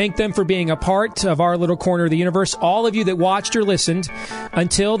want to thank them for being a part of our little corner of the universe. All of you that watched or listened.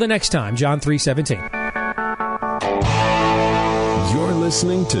 Until the next time, John 3:17. You're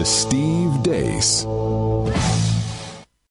listening to Steve Deace.